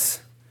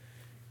 Jesus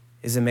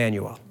is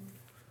Emmanuel.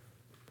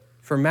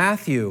 For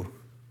Matthew,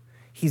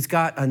 he's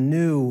got a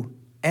new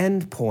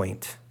end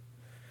point.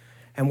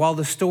 And while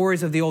the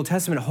stories of the Old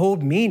Testament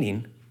hold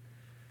meaning,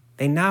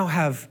 they now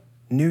have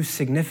new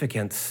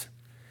significance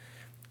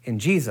in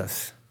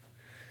Jesus.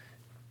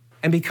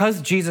 And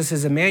because Jesus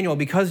is Emmanuel,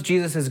 because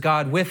Jesus is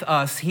God with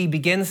us, he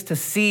begins to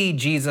see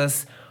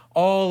Jesus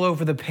all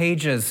over the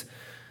pages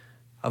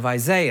of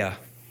Isaiah.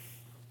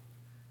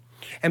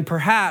 And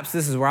perhaps,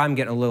 this is where I'm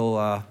getting a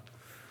little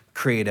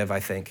creative, I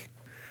think.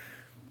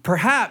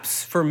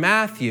 Perhaps for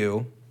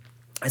Matthew,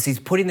 as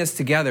he's putting this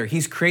together,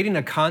 he's creating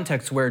a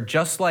context where,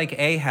 just like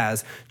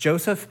Ahaz,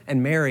 Joseph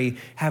and Mary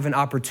have an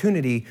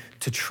opportunity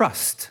to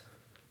trust.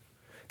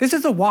 This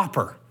is a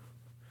whopper.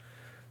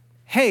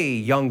 Hey,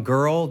 young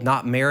girl,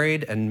 not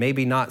married and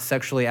maybe not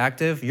sexually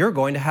active, you're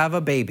going to have a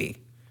baby.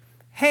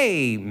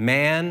 Hey,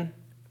 man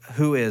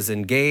who is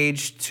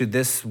engaged to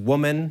this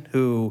woman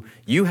who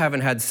you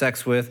haven't had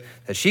sex with,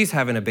 that she's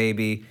having a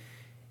baby.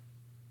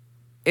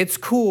 It's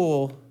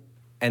cool,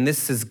 and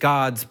this is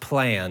God's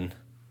plan.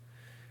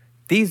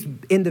 These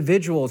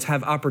individuals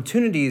have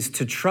opportunities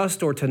to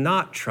trust or to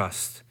not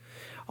trust.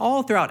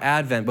 All throughout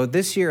Advent, both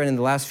this year and in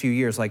the last few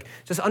years, like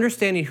just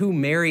understanding who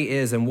Mary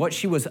is and what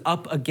she was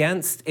up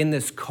against in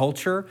this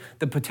culture,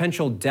 the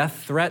potential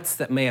death threats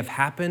that may have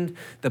happened,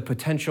 the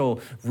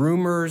potential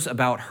rumors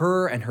about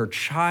her and her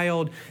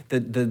child, the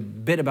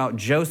bit about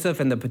Joseph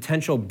and the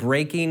potential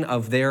breaking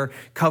of their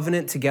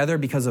covenant together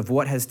because of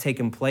what has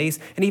taken place,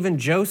 and even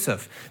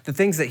Joseph, the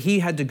things that he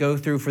had to go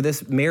through for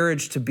this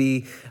marriage to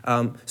be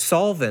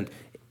solvent.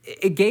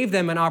 It gave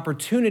them an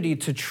opportunity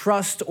to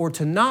trust or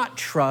to not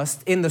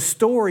trust in the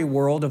story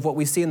world of what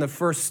we see in the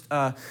first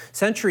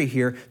century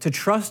here, to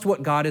trust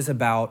what God is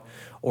about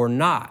or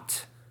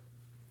not.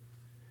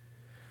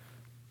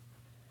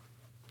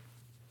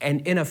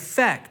 And in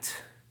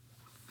effect,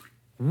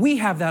 we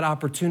have that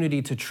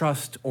opportunity to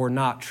trust or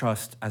not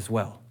trust as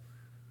well.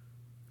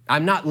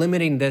 I'm not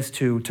limiting this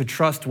to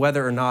trust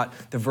whether or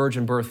not the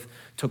virgin birth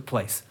took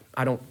place.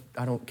 I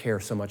don't care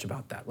so much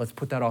about that. Let's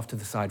put that off to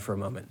the side for a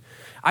moment.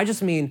 I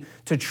just mean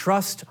to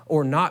trust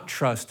or not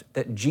trust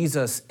that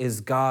Jesus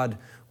is God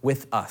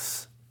with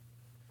us.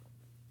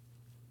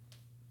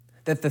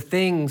 That the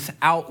things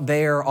out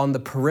there on the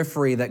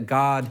periphery that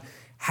God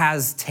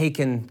has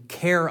taken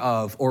care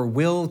of or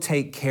will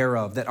take care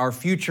of, that our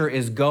future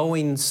is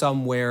going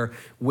somewhere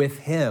with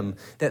him,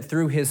 that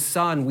through his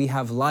Son we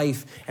have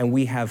life and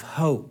we have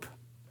hope,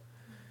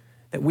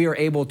 that we are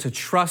able to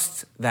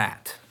trust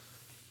that.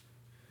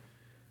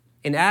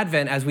 In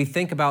Advent, as we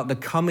think about the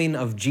coming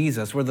of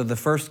Jesus, whether the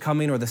first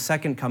coming or the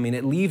second coming,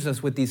 it leaves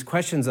us with these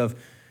questions of,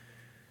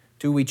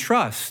 do we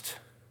trust?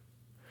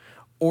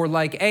 Or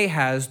like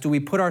Ahaz, do we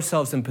put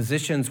ourselves in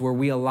positions where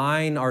we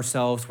align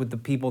ourselves with the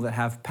people that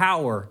have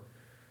power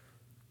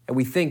and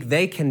we think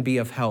they can be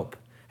of help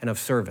and of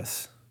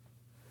service?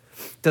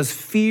 Does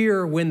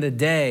fear win the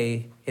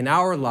day in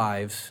our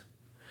lives,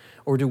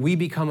 or do we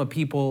become a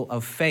people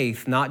of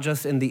faith, not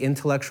just in the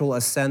intellectual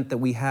assent that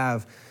we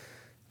have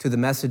to the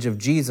message of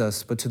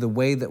Jesus, but to the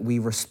way that we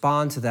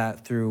respond to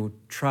that through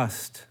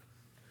trust,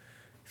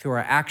 through our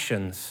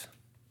actions,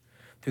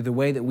 through the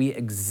way that we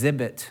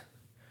exhibit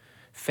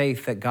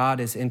faith that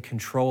God is in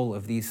control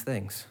of these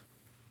things?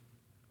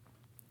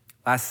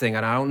 Last thing,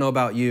 and I don't know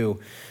about you,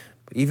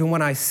 but even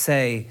when I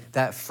say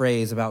that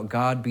phrase about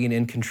God being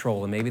in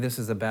control, and maybe this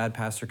is a bad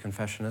pastor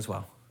confession as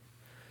well,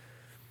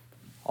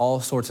 all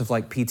sorts of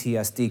like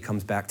PTSD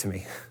comes back to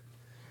me.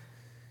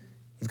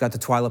 You've got the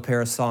Twyla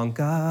Paris song,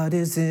 God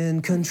is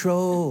in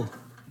control.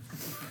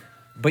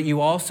 But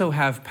you also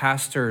have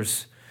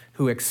pastors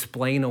who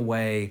explain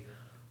away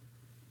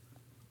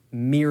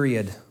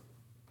myriad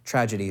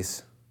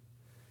tragedies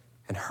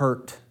and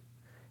hurt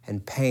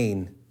and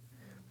pain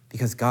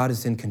because God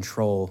is in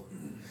control.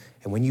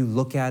 And when you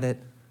look at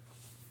it,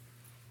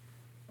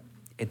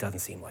 it doesn't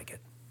seem like it.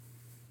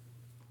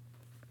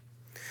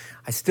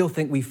 I still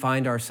think we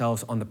find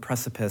ourselves on the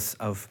precipice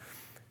of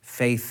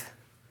faith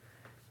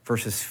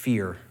versus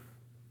fear.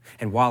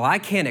 And while I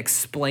can't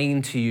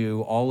explain to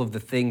you all of the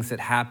things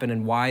that happen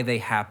and why they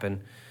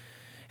happen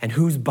and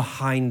who's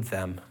behind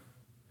them,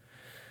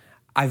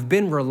 I've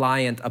been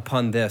reliant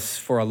upon this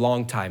for a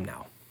long time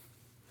now.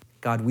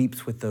 God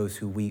weeps with those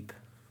who weep.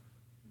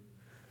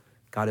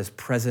 God is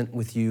present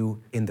with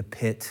you in the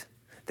pit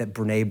that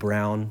Brene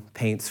Brown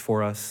paints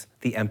for us,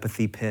 the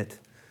empathy pit.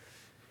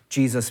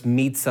 Jesus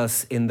meets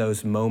us in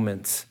those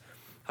moments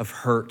of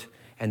hurt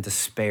and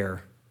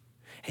despair.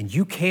 And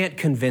you can't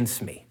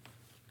convince me,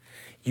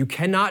 you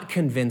cannot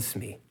convince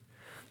me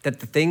that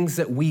the things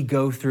that we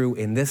go through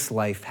in this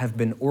life have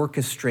been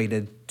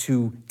orchestrated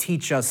to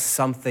teach us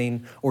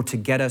something or to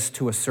get us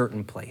to a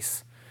certain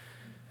place.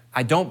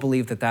 I don't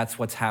believe that that's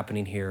what's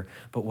happening here,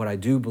 but what I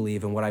do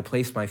believe and what I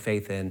place my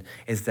faith in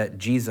is that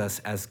Jesus,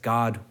 as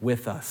God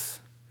with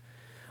us,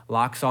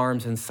 locks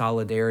arms in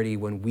solidarity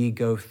when we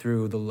go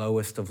through the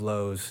lowest of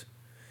lows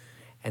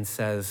and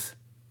says,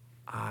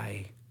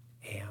 I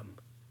am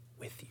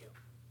with you.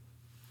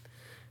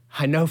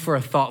 I know for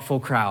a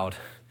thoughtful crowd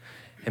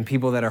and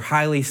people that are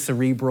highly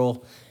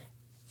cerebral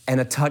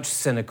and a touch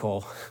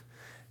cynical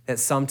that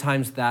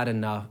sometimes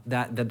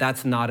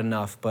that's not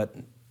enough, but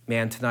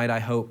man, tonight I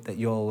hope that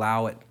you'll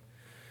allow it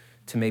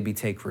to maybe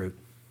take root.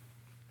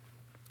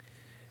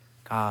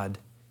 God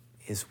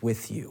is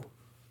with you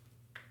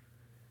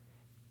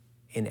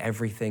in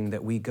everything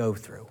that we go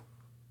through.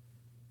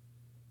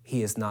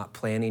 He is not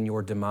planning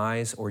your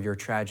demise or your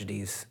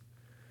tragedies,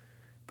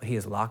 but he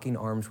is locking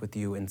arms with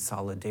you in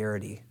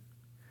solidarity,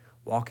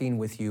 walking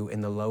with you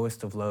in the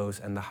lowest of lows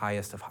and the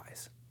highest of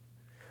highs.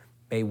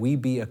 May we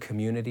be a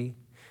community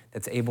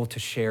that's able to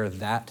share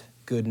that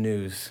good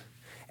news,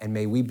 and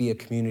may we be a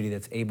community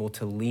that's able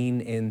to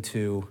lean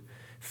into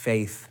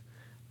faith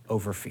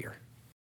over fear.